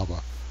some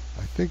lava.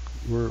 I think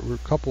we're a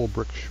couple of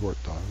bricks short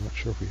though. I'm not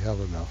sure if we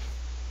have enough.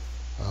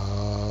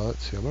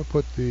 Let's see. I'm going to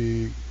put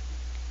the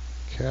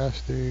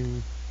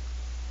casting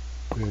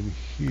in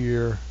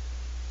here.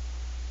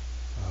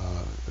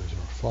 There's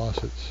our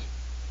faucets.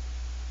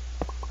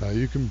 Now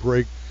you can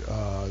break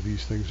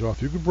these things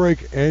off. You can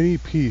break any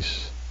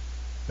piece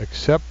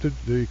except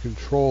the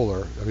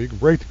controller. I mean, you can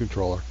break the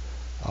controller.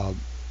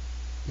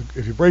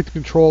 If you break the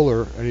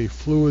controller, any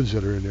fluids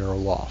that are in there are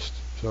lost.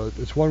 So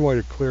it's one way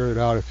to clear it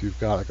out if you've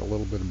got like a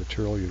little bit of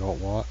material you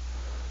don't want.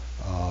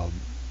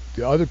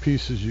 The other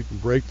pieces, you can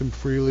break them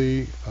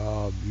freely.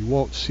 You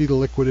won't see the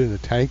liquid in the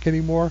tank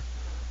anymore,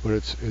 but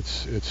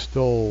it's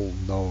still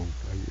known.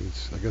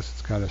 I guess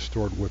it's kind of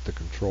stored with the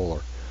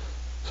controller.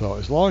 So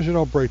as long as you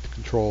don't break the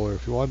controller,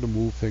 if you wanted to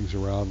move things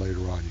around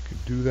later on, you can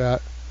do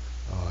that.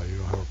 You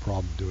don't have a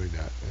problem doing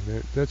that,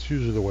 and that's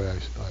usually the way I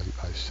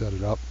set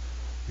it up.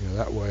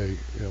 That way,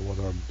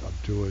 whether I'm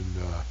doing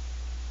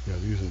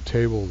using the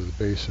table or the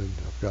basin,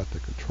 I've got the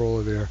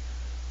controller there.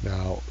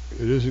 Now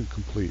it isn't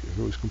complete. If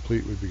it was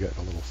complete, we'd be getting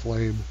a little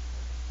flame.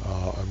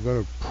 I'm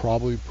going to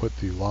probably put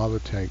the lava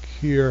tank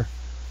here.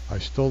 I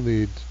still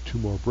need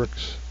 3 more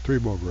bricks,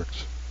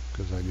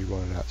 because I need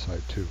one on that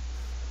side too.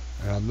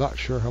 And I'm not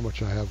sure how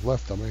much I have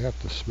left. I may have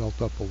to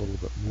smelt up a little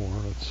bit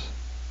more.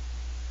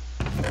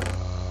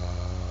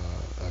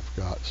 I've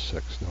got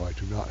 6. No, I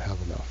do not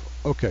have enough.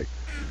 Okay,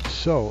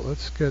 so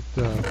let's get,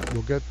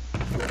 we'll get,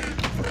 oops,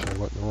 I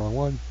went in the wrong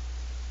one.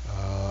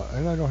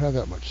 And I don't have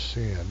that much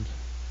sand,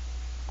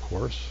 of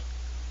course.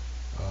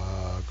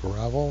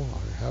 Gravel,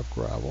 I have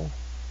gravel.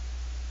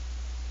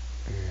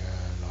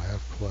 And I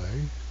have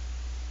clay.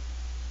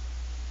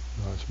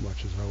 Not as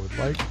much as I would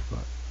like,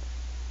 but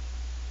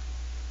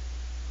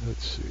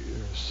let's see,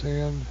 there's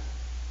sand,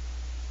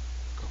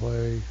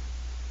 clay,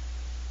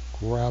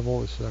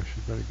 gravel. This is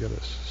actually going to get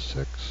us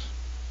 6.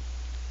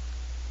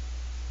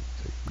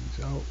 Take these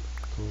out,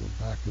 throw them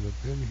back in the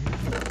bin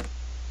here.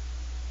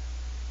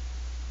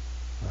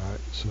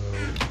 Alright, so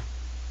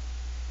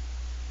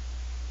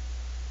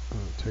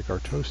take our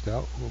toast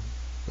out. Well,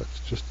 that's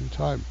just in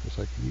time because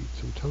I can eat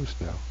some toast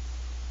now.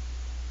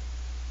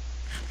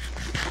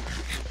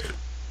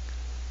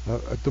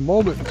 At the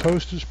moment,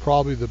 toast is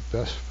probably the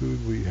best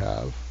food we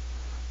have.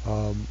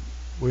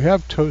 We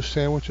have toast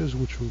sandwiches,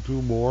 which will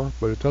do more,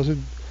 but it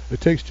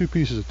takes 2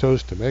 pieces of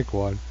toast to make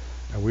one,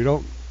 and we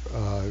don't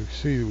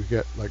see we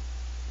get like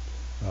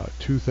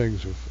 2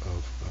 things of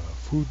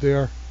food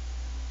there,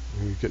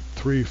 and we get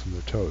 3 from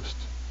the toast.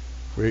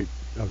 If we ate,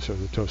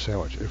 the toast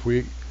sandwich. If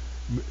we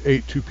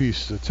ate 2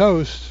 pieces of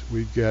toast,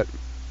 we'd get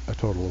a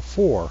total of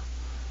 4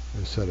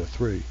 instead of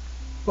 3.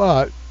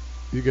 But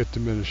you get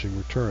diminishing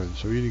returns.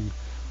 So eating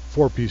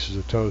 4 pieces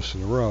of toast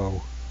in a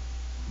row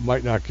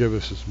might not give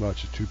us as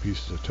much as 2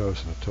 pieces of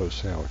toast and a toast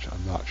sandwich.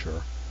 I'm not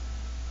sure.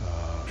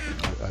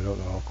 I don't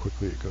know how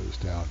quickly it goes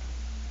down.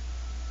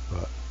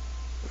 But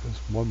there's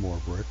 1 more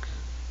brick.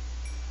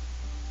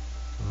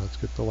 Let's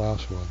get the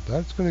last one.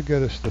 That's going to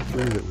get us the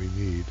 3 that we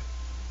need.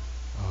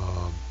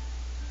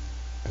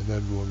 And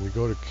then when we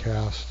go to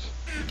cast,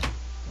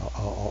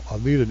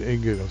 I'll need an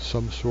ingot of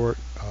some sort.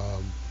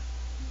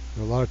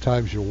 A lot of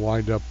times you'll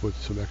wind up with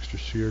some extra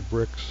seared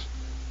bricks.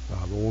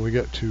 But when we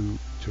get to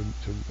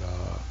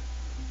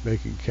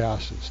making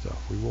casts and stuff,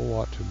 we will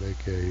want to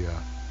make a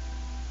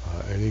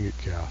and ingot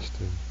cast.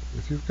 And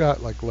if you've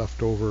got like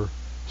leftover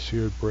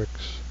seared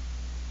bricks,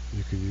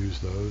 you can use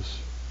those.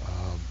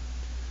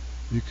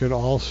 You can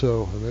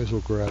also, I may as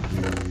well grab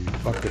the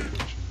bucket,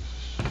 which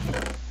is,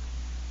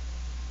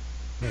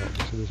 no, I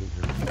guess it isn't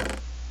here.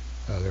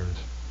 Ah, there it is.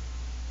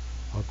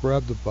 I'll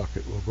grab the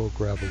bucket. We'll go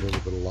grab a little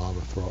bit of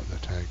lava, throw it in the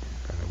tank,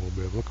 and then we'll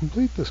be able to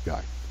complete this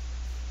guy.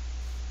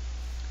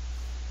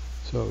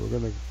 So we're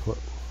going to put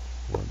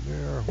one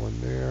there, one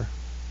there.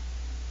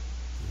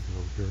 We go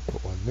over here,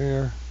 put one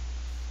there.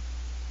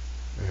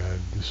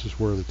 And this is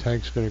where the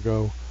tank's going to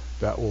go.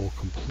 That will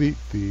complete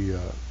the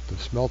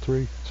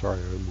smeltery. Sorry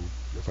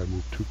if I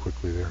move too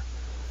quickly there.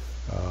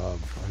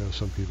 I know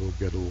some people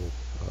get a little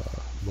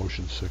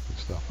motion sick and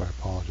stuff. I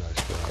apologize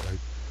for that. I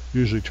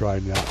usually try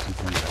not to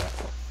do that.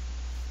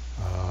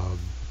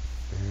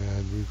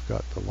 And we've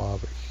got the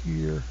lava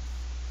here.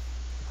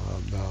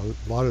 Now,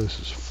 a lot of this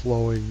is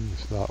flowing.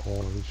 It's not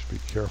all. Just be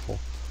careful.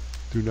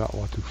 Do not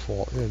want to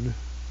fall in.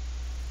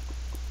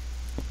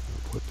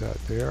 We'll put that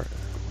there,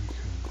 and we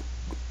can.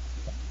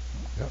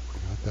 Yep, we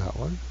got that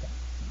one.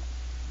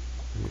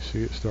 And you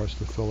see it starts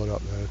to fill it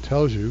up. And it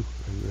tells you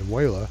in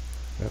Wayla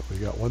that we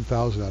got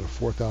 1,000 out of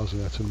 4,000.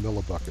 That's in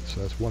millibuckets.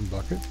 So that's one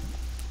bucket.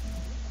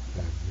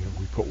 And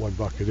we put one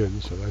bucket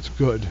in, so that's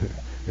good.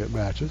 It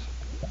matches.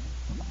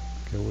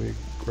 Can we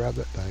grab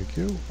that? Thank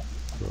you.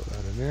 Throw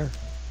that in there.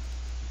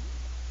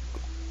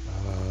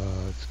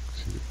 Let's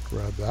see,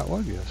 grab that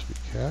one. Yes, we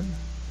can.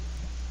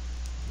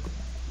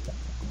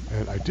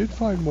 And I did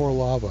find more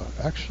lava.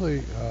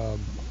 Actually,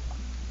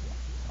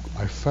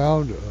 I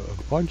found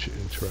a bunch of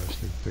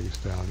interesting things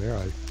down there.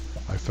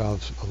 I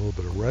found a little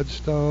bit of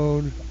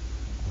redstone.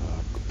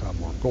 Found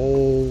more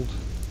gold.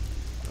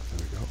 There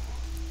we go.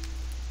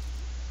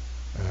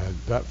 And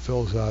that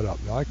fills that up.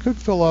 Now I could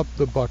fill up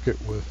the bucket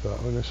with,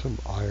 oh, there's some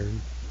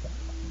iron.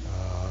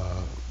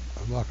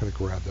 I'm not going to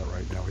grab that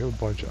right now. We have a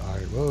bunch of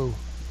iron. Whoa.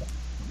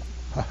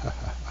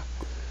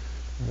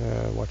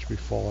 Watch me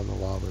fall in the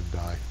lava and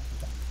die.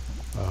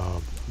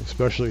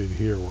 Especially in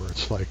here where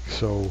it's like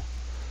so.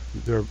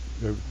 There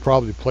are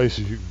probably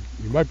places you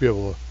might be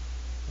able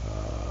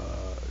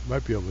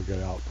to get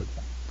out, but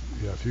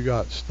yeah, if you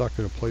got stuck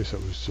in a place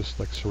that was just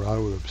like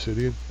surrounded with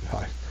obsidian,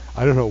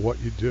 I don't know what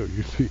you'd do.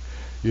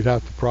 You'd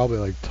have to probably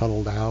like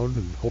tunnel down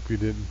and hope you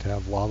didn't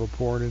have lava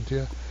pouring into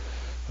you.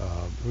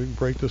 We can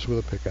break this with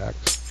a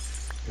pickaxe.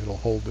 It'll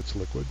hold its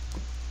liquid.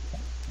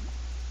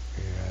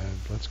 And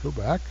let's go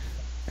back.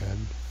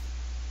 And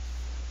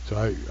so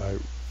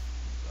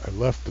I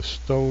left the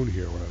stone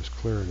here when I was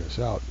clearing this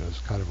out, and it's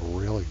kind of a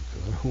railing.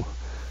 I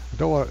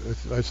don't want.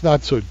 It's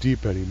not so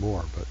deep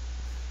anymore, but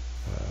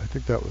I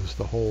think that was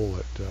the hole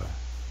that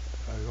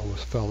I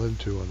almost fell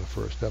into on the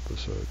first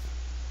episode.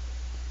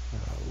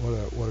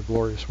 What a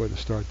glorious way to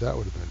start that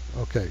would have been.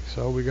 Okay,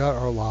 so we got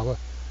our lava,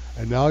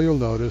 and now you'll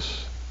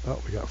notice, oh,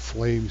 we got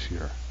flames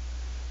here,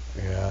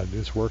 and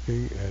it's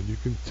working, and you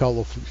can tell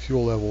the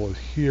fuel level is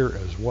here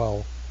as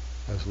well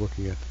as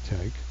looking at the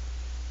tank.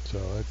 So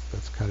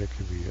that's kind of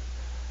convenient.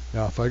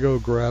 Now if I go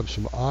grab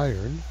some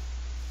iron,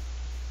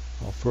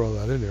 I'll throw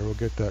that in there. We'll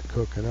get that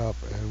cooking up,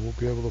 and we'll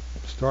be able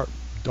to start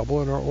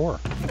doubling our ore.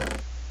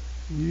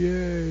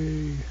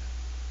 Yay! 1,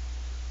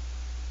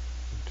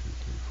 2,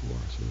 3, 4.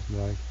 So there's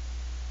 9.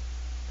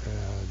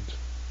 And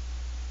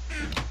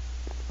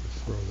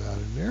throw that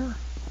in there.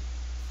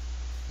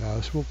 Now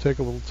this will take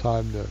a little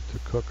time to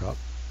cook up,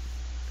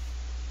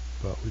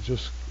 but we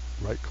just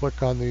right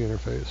click on the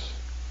interface.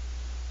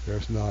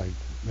 There's 9.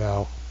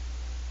 Now,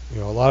 a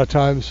lot of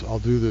times I'll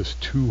do this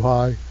too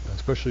high,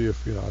 especially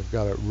if I've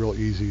got a real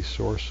easy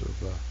source of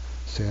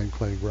sand,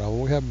 clay, and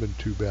gravel. We haven't been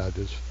too bad.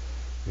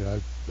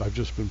 I've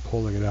just been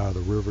pulling it out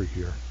of the river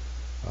here,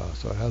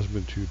 so it hasn't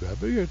been too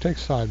bad. But it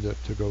takes time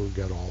to go and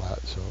get all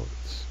that, so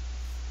it's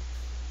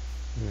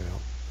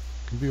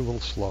it can be a little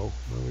slow.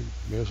 We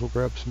may as well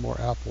grab some more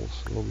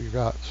apples. Well, we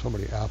got so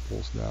many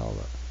apples now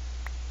that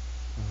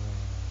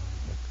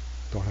I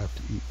don't have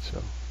to eat.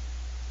 So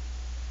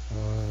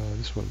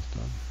this one's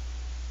done.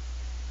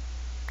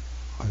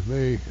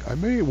 I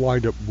may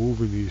wind up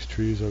moving these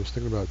trees. I was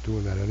thinking about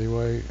doing that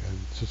anyway, and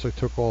since I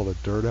took all the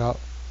dirt out,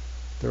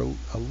 they're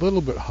a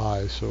little bit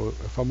high, so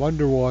if I'm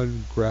under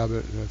one, grab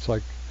it, and it's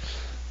like,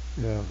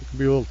 it can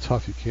be a little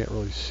tough. You can't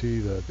really see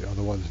the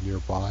other ones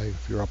nearby.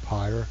 If you're up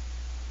higher,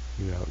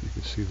 you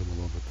can see them a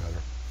little bit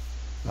better.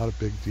 Not a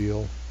big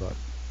deal, but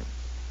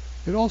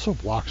it also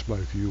blocks my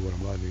view when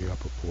I'm on the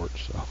upper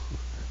porch, so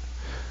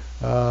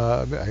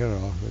I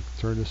don't know,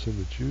 turn this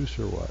into juice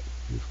or what?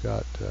 You've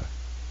got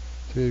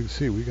so you can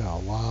see we got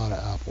a lot of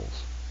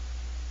apples.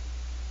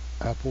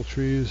 Apple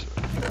trees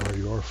are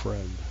your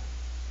friend.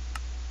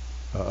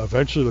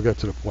 Eventually we'll get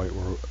to the point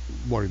where we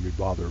won't even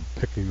bother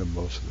picking them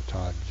most of the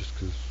time, just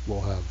because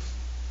we'll have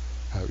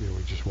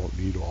we just won't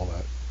need all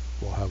that.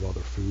 We'll have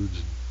other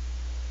foods.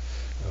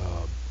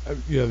 And,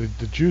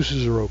 the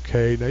juices are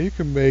okay. Now you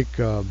can make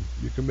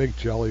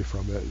jelly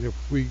from it.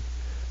 If we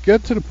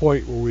get to the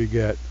point where we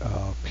get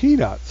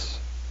peanuts,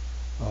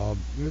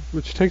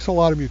 which takes a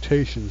lot of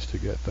mutations to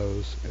get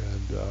those,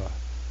 and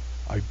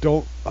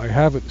I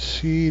haven't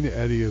seen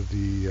any of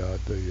their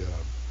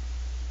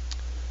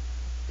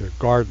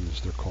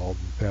gardens, they're called,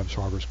 in Pam's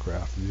Harvest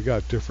Craft, and you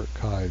got different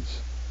kinds.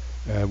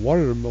 And one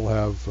of them will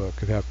have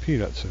could have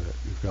peanuts in it.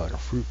 You've got like a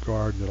fruit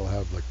garden that'll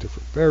have like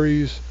different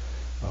berries.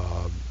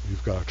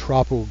 You've got a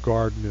tropical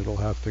garden. It'll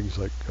have things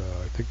like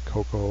I think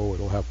cocoa.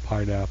 It'll have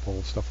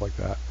pineapple, stuff like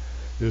that.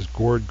 There's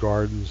gourd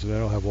gardens, and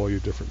that'll have all your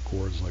different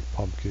gourds like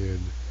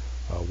pumpkin,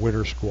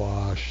 winter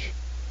squash,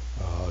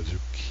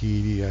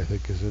 zucchini. I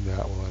think is in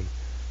that one.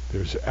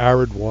 There's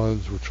arid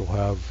ones which will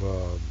have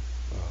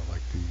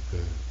like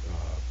the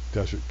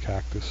desert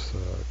cactus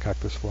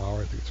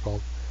flower, I think it's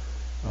called.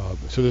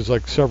 So there's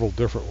like several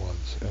different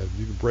ones, and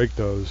you can break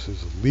those.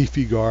 There's a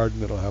leafy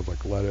garden that'll have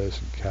like lettuce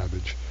and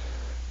cabbage,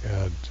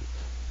 and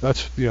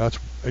that's that's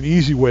an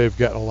easy way of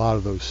getting a lot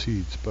of those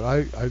seeds. But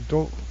I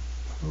don't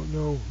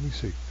know. Let me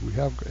see. Do we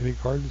have any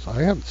gardens?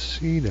 I haven't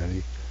seen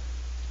any,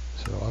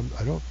 so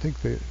I don't think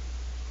they.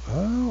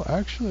 Oh,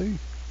 actually,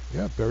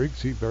 yeah, berry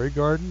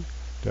garden,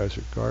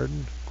 desert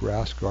garden,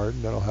 grass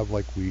garden. That'll have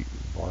like wheat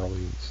and barley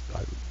and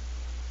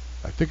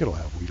I think it'll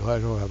have wheat. I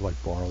don't have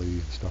like barley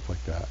and stuff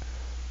like that.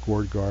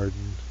 Gourd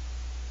garden,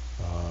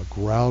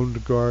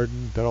 ground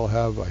garden. That'll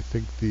have, I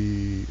think,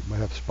 might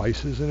have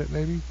spices in it,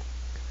 maybe,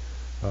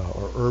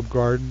 or herb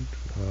garden.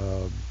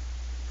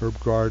 Herb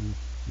garden,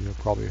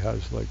 probably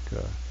has like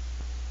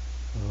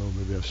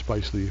maybe a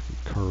spice leaf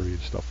and curry and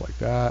stuff like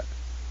that.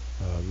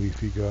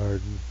 Leafy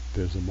garden.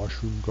 There's a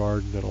mushroom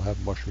garden that'll have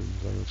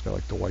mushrooms. I know it's got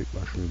like the white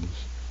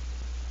mushrooms.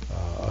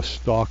 A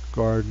stalk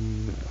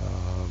garden.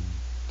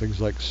 Things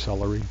like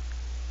celery.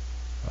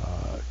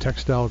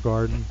 Textile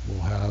garden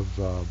will have,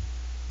 I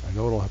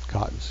know it'll have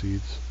cotton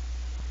seeds.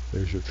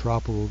 There's your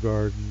tropical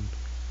garden.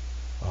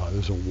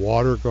 There's a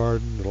water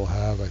garden that'll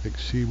have, I think,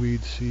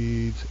 seaweed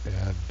seeds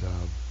and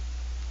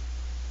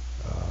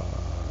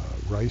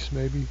rice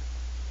maybe.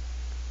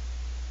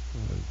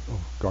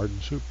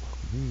 Garden soup.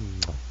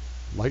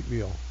 Light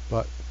meal,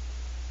 but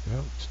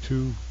it's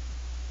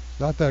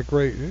not that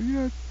great.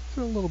 It's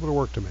a little bit of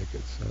work to make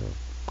it, so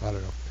I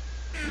don't know.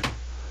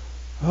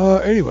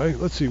 Anyway,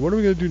 let's see. What are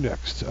we going to do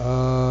next?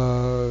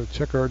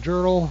 Check our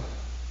journal.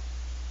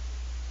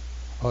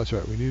 Oh, that's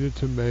right. We need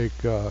to make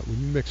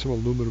some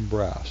aluminum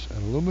brass.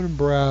 And aluminum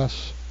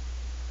brass,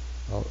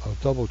 I'll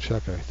double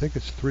check it. I think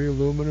it's 3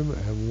 aluminum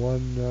and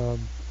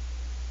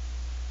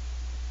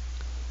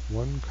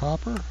one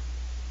copper.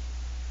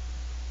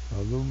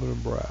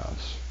 Aluminum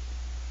brass.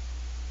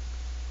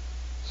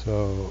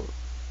 So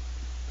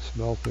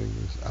smelting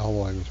is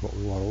alloying is what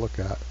we want to look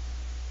at.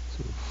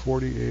 So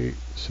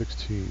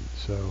 48:16.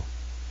 So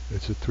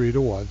it's a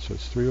 3-to-1. So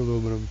it's 3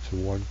 aluminum to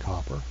 1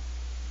 copper.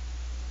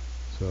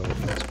 So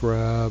let's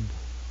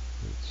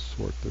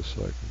sort this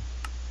so I can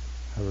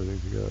have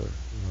everything together.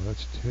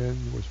 That's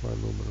 10. Where's my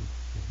aluminum?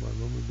 Is my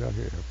aluminum down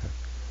here? Okay.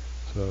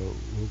 So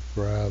we'll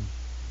grab,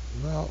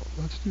 well,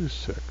 let's do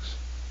 6. 1,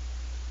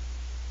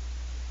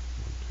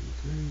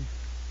 2, 3.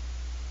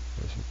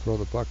 Let's throw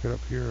the bucket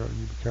up here and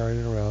you be carrying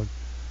it around.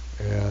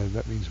 And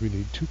that means we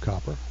need 2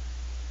 copper.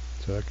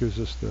 So that gives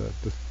us the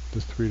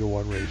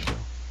 3-to-1 ratio.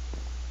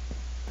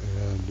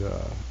 And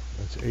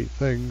that's 8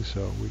 things,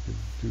 so we can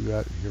do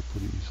that in here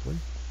pretty easily.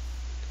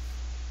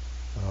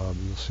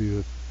 You'll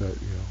see that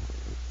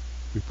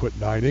we put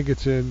 9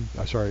 ingots in.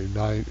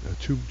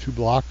 Two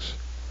blocks.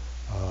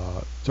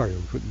 We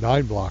put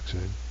 9 blocks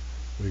in.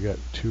 We get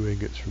 2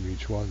 ingots from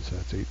each one, so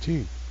that's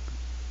 18.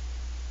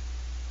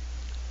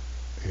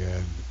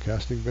 And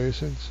casting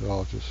basin, so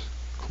I'll just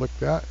click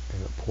that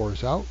and it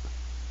pours out.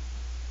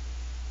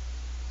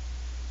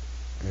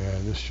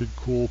 And this should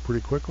cool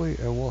pretty quickly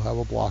and we'll have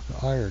a block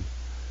of iron.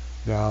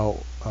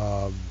 Now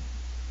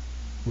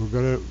we're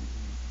going to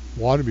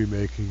want to be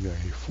making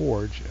a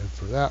forge, and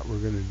for that we're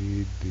going to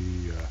need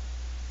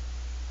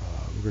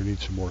we're going to need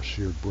some more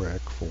seared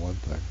brick for one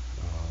thing.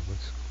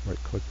 Let's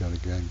right click that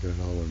again, get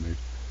another one made.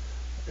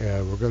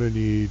 And we're going to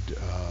need,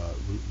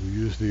 we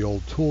use the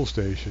old tool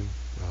station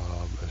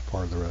as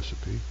part of the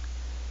recipe.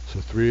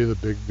 So 3 of the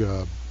big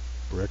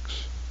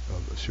bricks,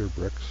 seared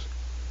bricks,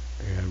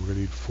 and we're going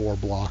to need 4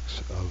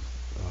 blocks of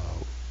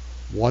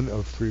 1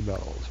 of 3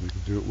 metals. We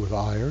can do it with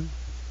iron,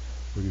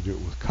 we can do it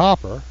with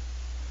copper,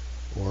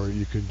 or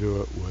you can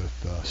do it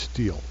with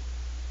steel.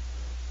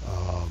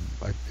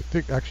 I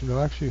think I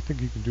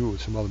think you can do it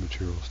with some other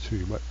materials too.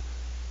 You might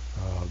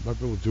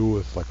be able to do it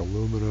with like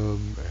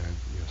aluminum and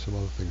some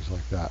other things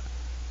like that.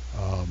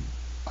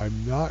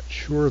 I'm not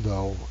sure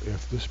though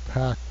if this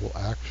pack will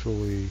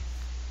actually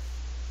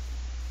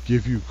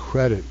give you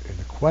credit in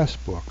the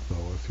quest book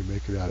though if you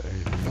make it out of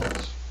anything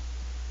else.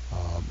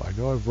 I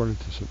know I've run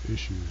into some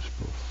issues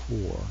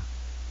before.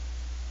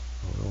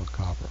 Oh, we don't want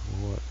copper.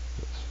 We'll want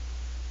this.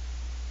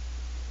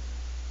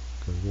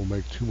 Because we'll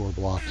make 2 more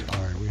blocks of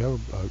iron. We have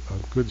a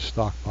good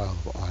stockpile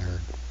of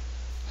iron,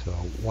 so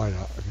why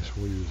not? I guess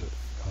we'll use it.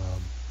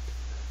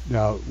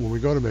 Now, when we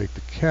go to make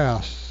the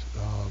casts,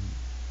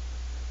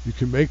 you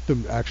can make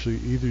them actually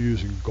either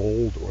using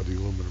gold or the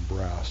aluminum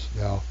brass.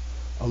 Now,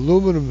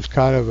 aluminum is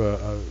kind of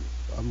a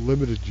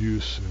limited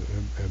use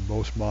in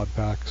most mod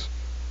packs.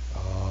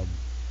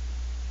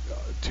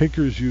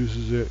 Tinkers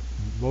uses it.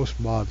 Most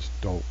mods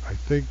don't. I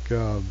think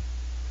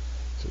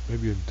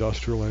maybe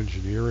industrial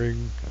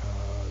engineering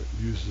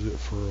uses it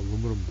for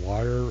aluminum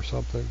wire or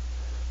something.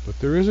 But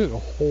there isn't a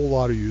whole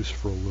lot of use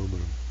for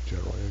aluminum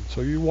generally, and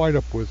so you wind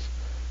up with,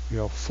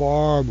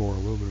 far more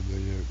aluminum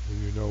than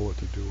you know what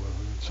to do with.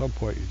 And at some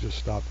point, you just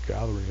stop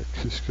gathering it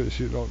because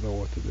you don't know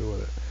what to do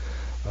with it.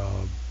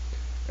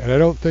 And I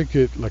don't think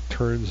it like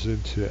turns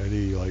into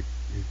any like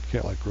you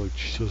can't like really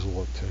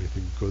chisel it to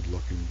anything good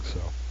looking. So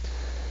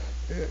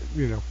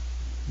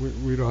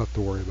we don't have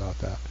to worry about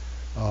that.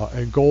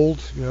 And gold,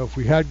 if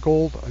we had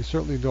gold, I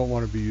certainly don't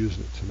want to be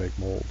using it to make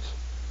molds.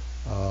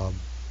 Let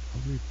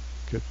me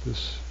get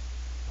this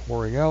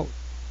pouring out,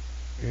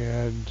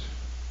 and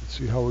let's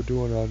see how we're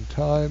doing on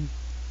time.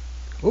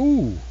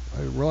 Oh, I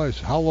didn't realize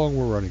how long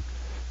we're running.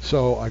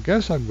 So I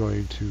guess I'm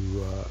going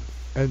to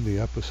end the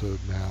episode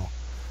now.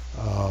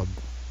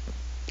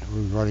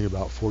 We're running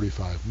about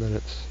 45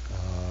 minutes,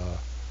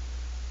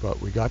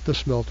 but we got the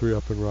smeltery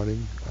up and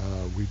running.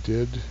 We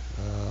did.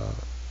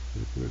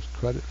 There's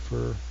credit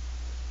for.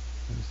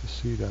 There's the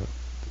seed out.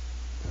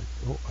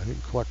 Oh, I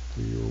didn't collect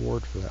the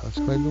reward for that. Let's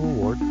claim the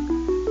reward.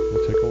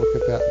 We'll take a look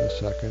at that in a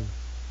second.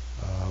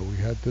 We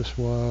had this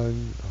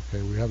one.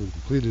 Okay, we haven't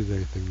completed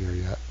anything there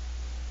yet.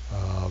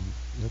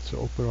 Let's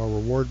open our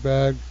reward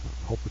bag.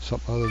 Hope it's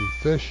something other than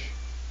fish.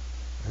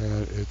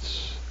 And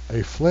it's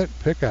a flint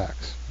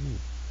pickaxe.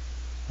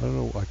 I don't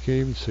know. I can't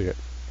even see it.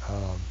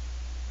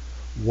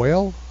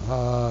 Whale.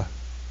 A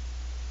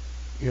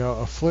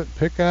flint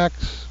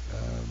pickaxe.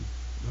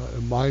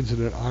 Mine's at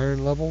an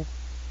iron level.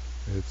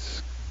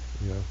 It's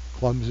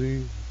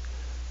clumsy.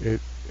 It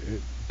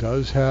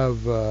does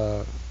have.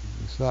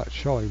 It's not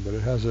showing, but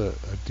it has a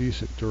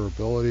decent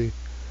durability.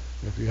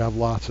 If you have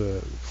lots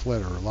of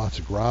flint or lots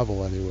of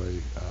gravel anyway,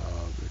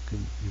 it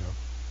can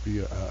be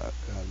a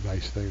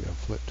nice thing to have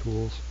flint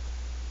tools.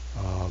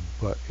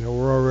 But we're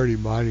already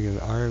mining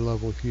at an iron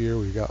level here.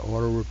 We got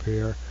auto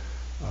repair.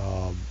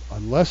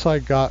 Unless I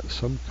got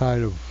some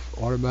kind of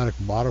automatic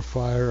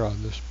modifier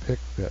on this pick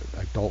that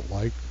I don't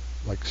like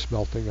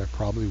smelting, I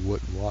probably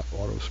wouldn't want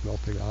auto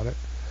smelting on it,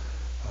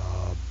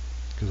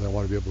 because I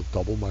want to be able to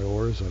double my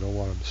ores. I don't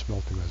want them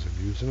smelting as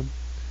I'm using them,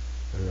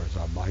 or as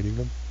I'm mining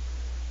them.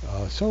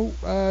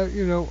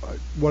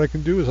 What I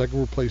can do is I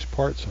can replace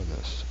parts on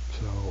this.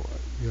 So,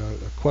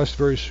 a quest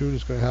very soon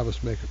is going to have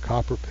us make a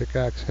copper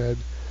pickaxe head.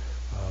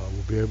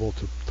 We'll be able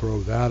to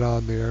throw that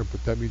on there,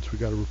 but that means we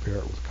got to repair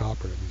it with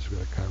copper. That means we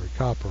got to carry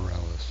copper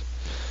around us.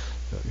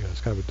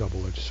 It's kind of a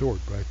double-edged sword,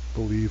 but I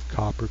believe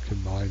copper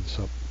can mine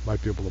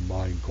might be able to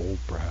mine gold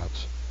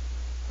perhaps.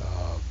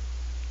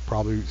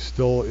 Probably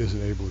still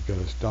isn't able to get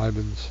us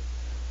diamonds.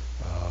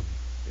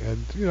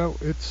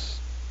 It's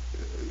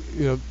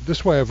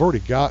this way I've already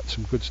got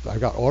some good stuff. I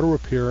got auto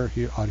repair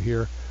on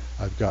here.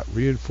 I've got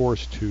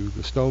reinforced 2.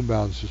 The stone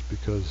bound's just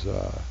because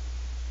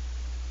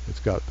it's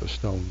got the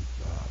stone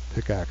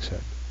pickaxe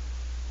head.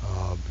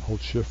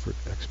 Hold shift for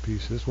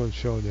XP. So this one's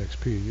showing the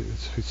XP.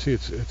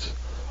 It's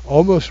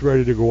almost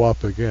ready to go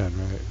up again,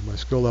 right? My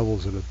skill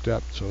level's at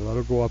adept, so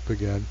that'll go up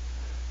again,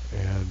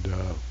 and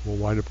we'll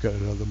wind up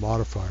getting another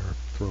modifier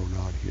thrown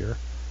on here.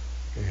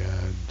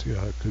 And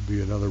it could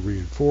be another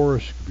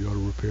reinforce, it could be auto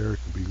repair, it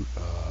could be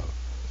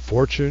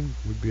fortune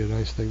would be a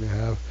nice thing to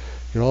have.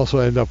 You can also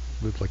end up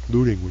with like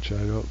looting, which I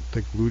don't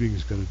think looting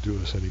is going to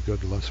do us any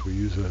good unless we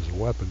use it as a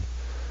weapon.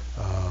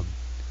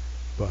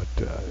 But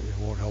it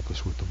won't help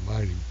us with the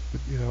mining.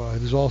 But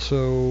there's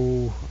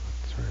also,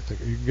 I'm trying to think,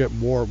 you can get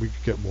more. We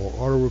could get more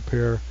auto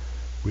repair.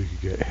 We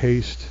could get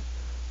haste.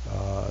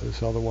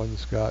 This other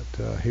one's got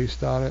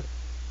haste on it,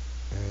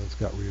 and it's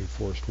got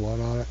reinforced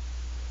 1 on it.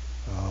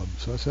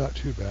 So that's not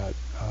too bad.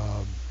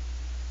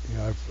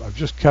 I've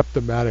just kept the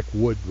matic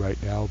wood right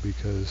now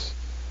because,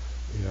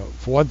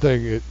 for one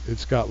thing,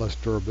 it's got less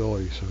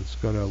durability, so it's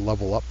going to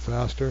level up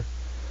faster.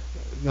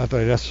 Not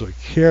that I necessarily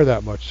care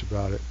that much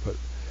about it, but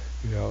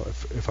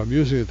if I'm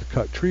using it to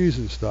cut trees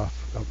and stuff,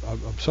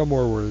 I'm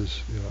somewhere where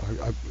there's,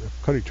 I'm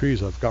cutting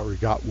trees. I've already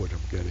got wood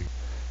I'm getting.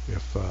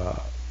 If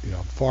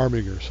I'm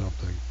farming or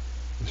something,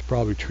 there's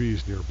probably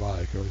trees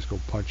nearby. I can always go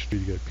punch a tree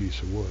to get a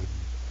piece of wood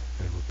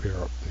and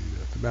repair up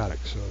the matic.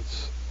 So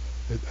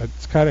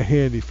it's kind of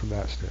handy from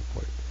that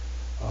standpoint.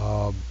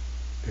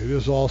 It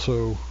is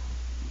also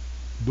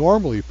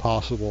normally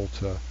possible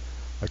to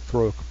like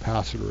throw a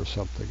capacitor or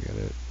something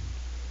in it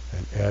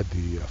and add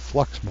the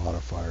flux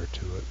modifier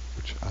to it,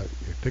 which I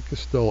think is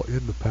still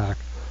in the pack,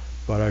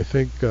 but I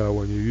think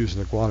when you're using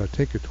Iguana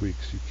Tinker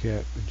Tweaks, you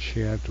can't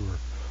enchant or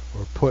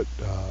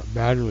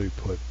manually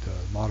put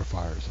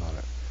modifiers on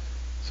it.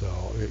 So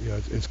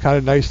it's kind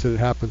of nice that it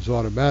happens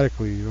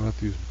automatically. You don't have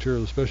to use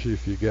material, especially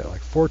if you get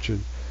like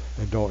fortune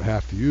and don't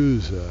have to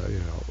use a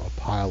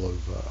pile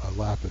of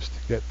lapis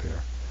to get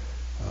there.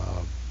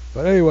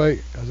 But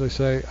anyway, as I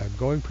say, I'm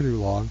going pretty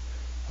long.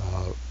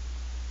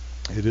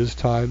 It is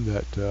time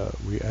that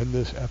we end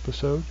this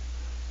episode.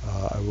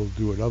 I will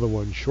do another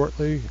one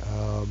shortly.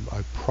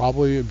 I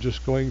probably am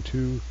just going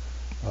to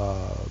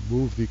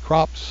move the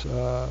crops,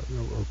 or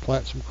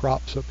plant some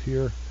crops up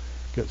here,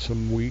 get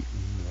some wheat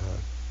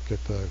and look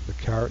at the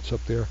carrots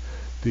up there.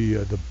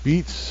 The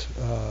beets,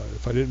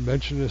 if I didn't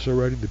mention this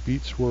already, the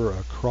beets were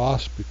a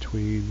cross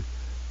between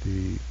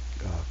the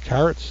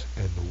carrots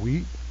and the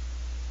wheat.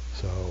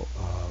 So,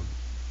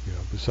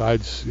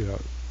 besides,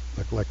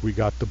 like we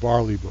got the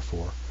barley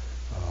before,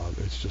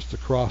 it's just a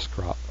cross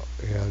crop.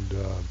 And,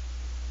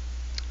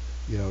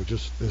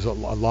 just there's a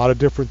lot of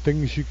different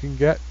things you can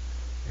get.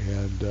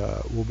 And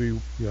we'll be,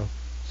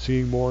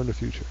 seeing more in the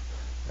future.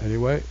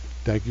 Anyway,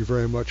 thank you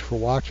very much for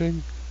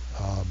watching.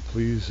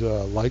 Please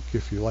like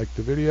if you like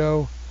the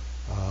video,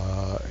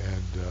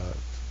 and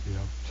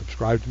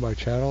subscribe to my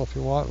channel if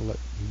you want, and let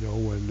me know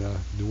when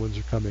new ones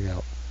are coming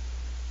out.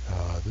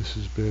 This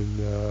has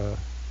been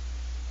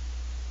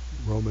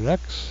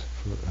RomenX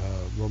for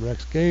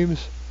RomenX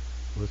Games,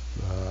 and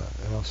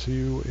I'll see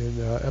you in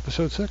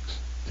episode 6.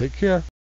 Take care.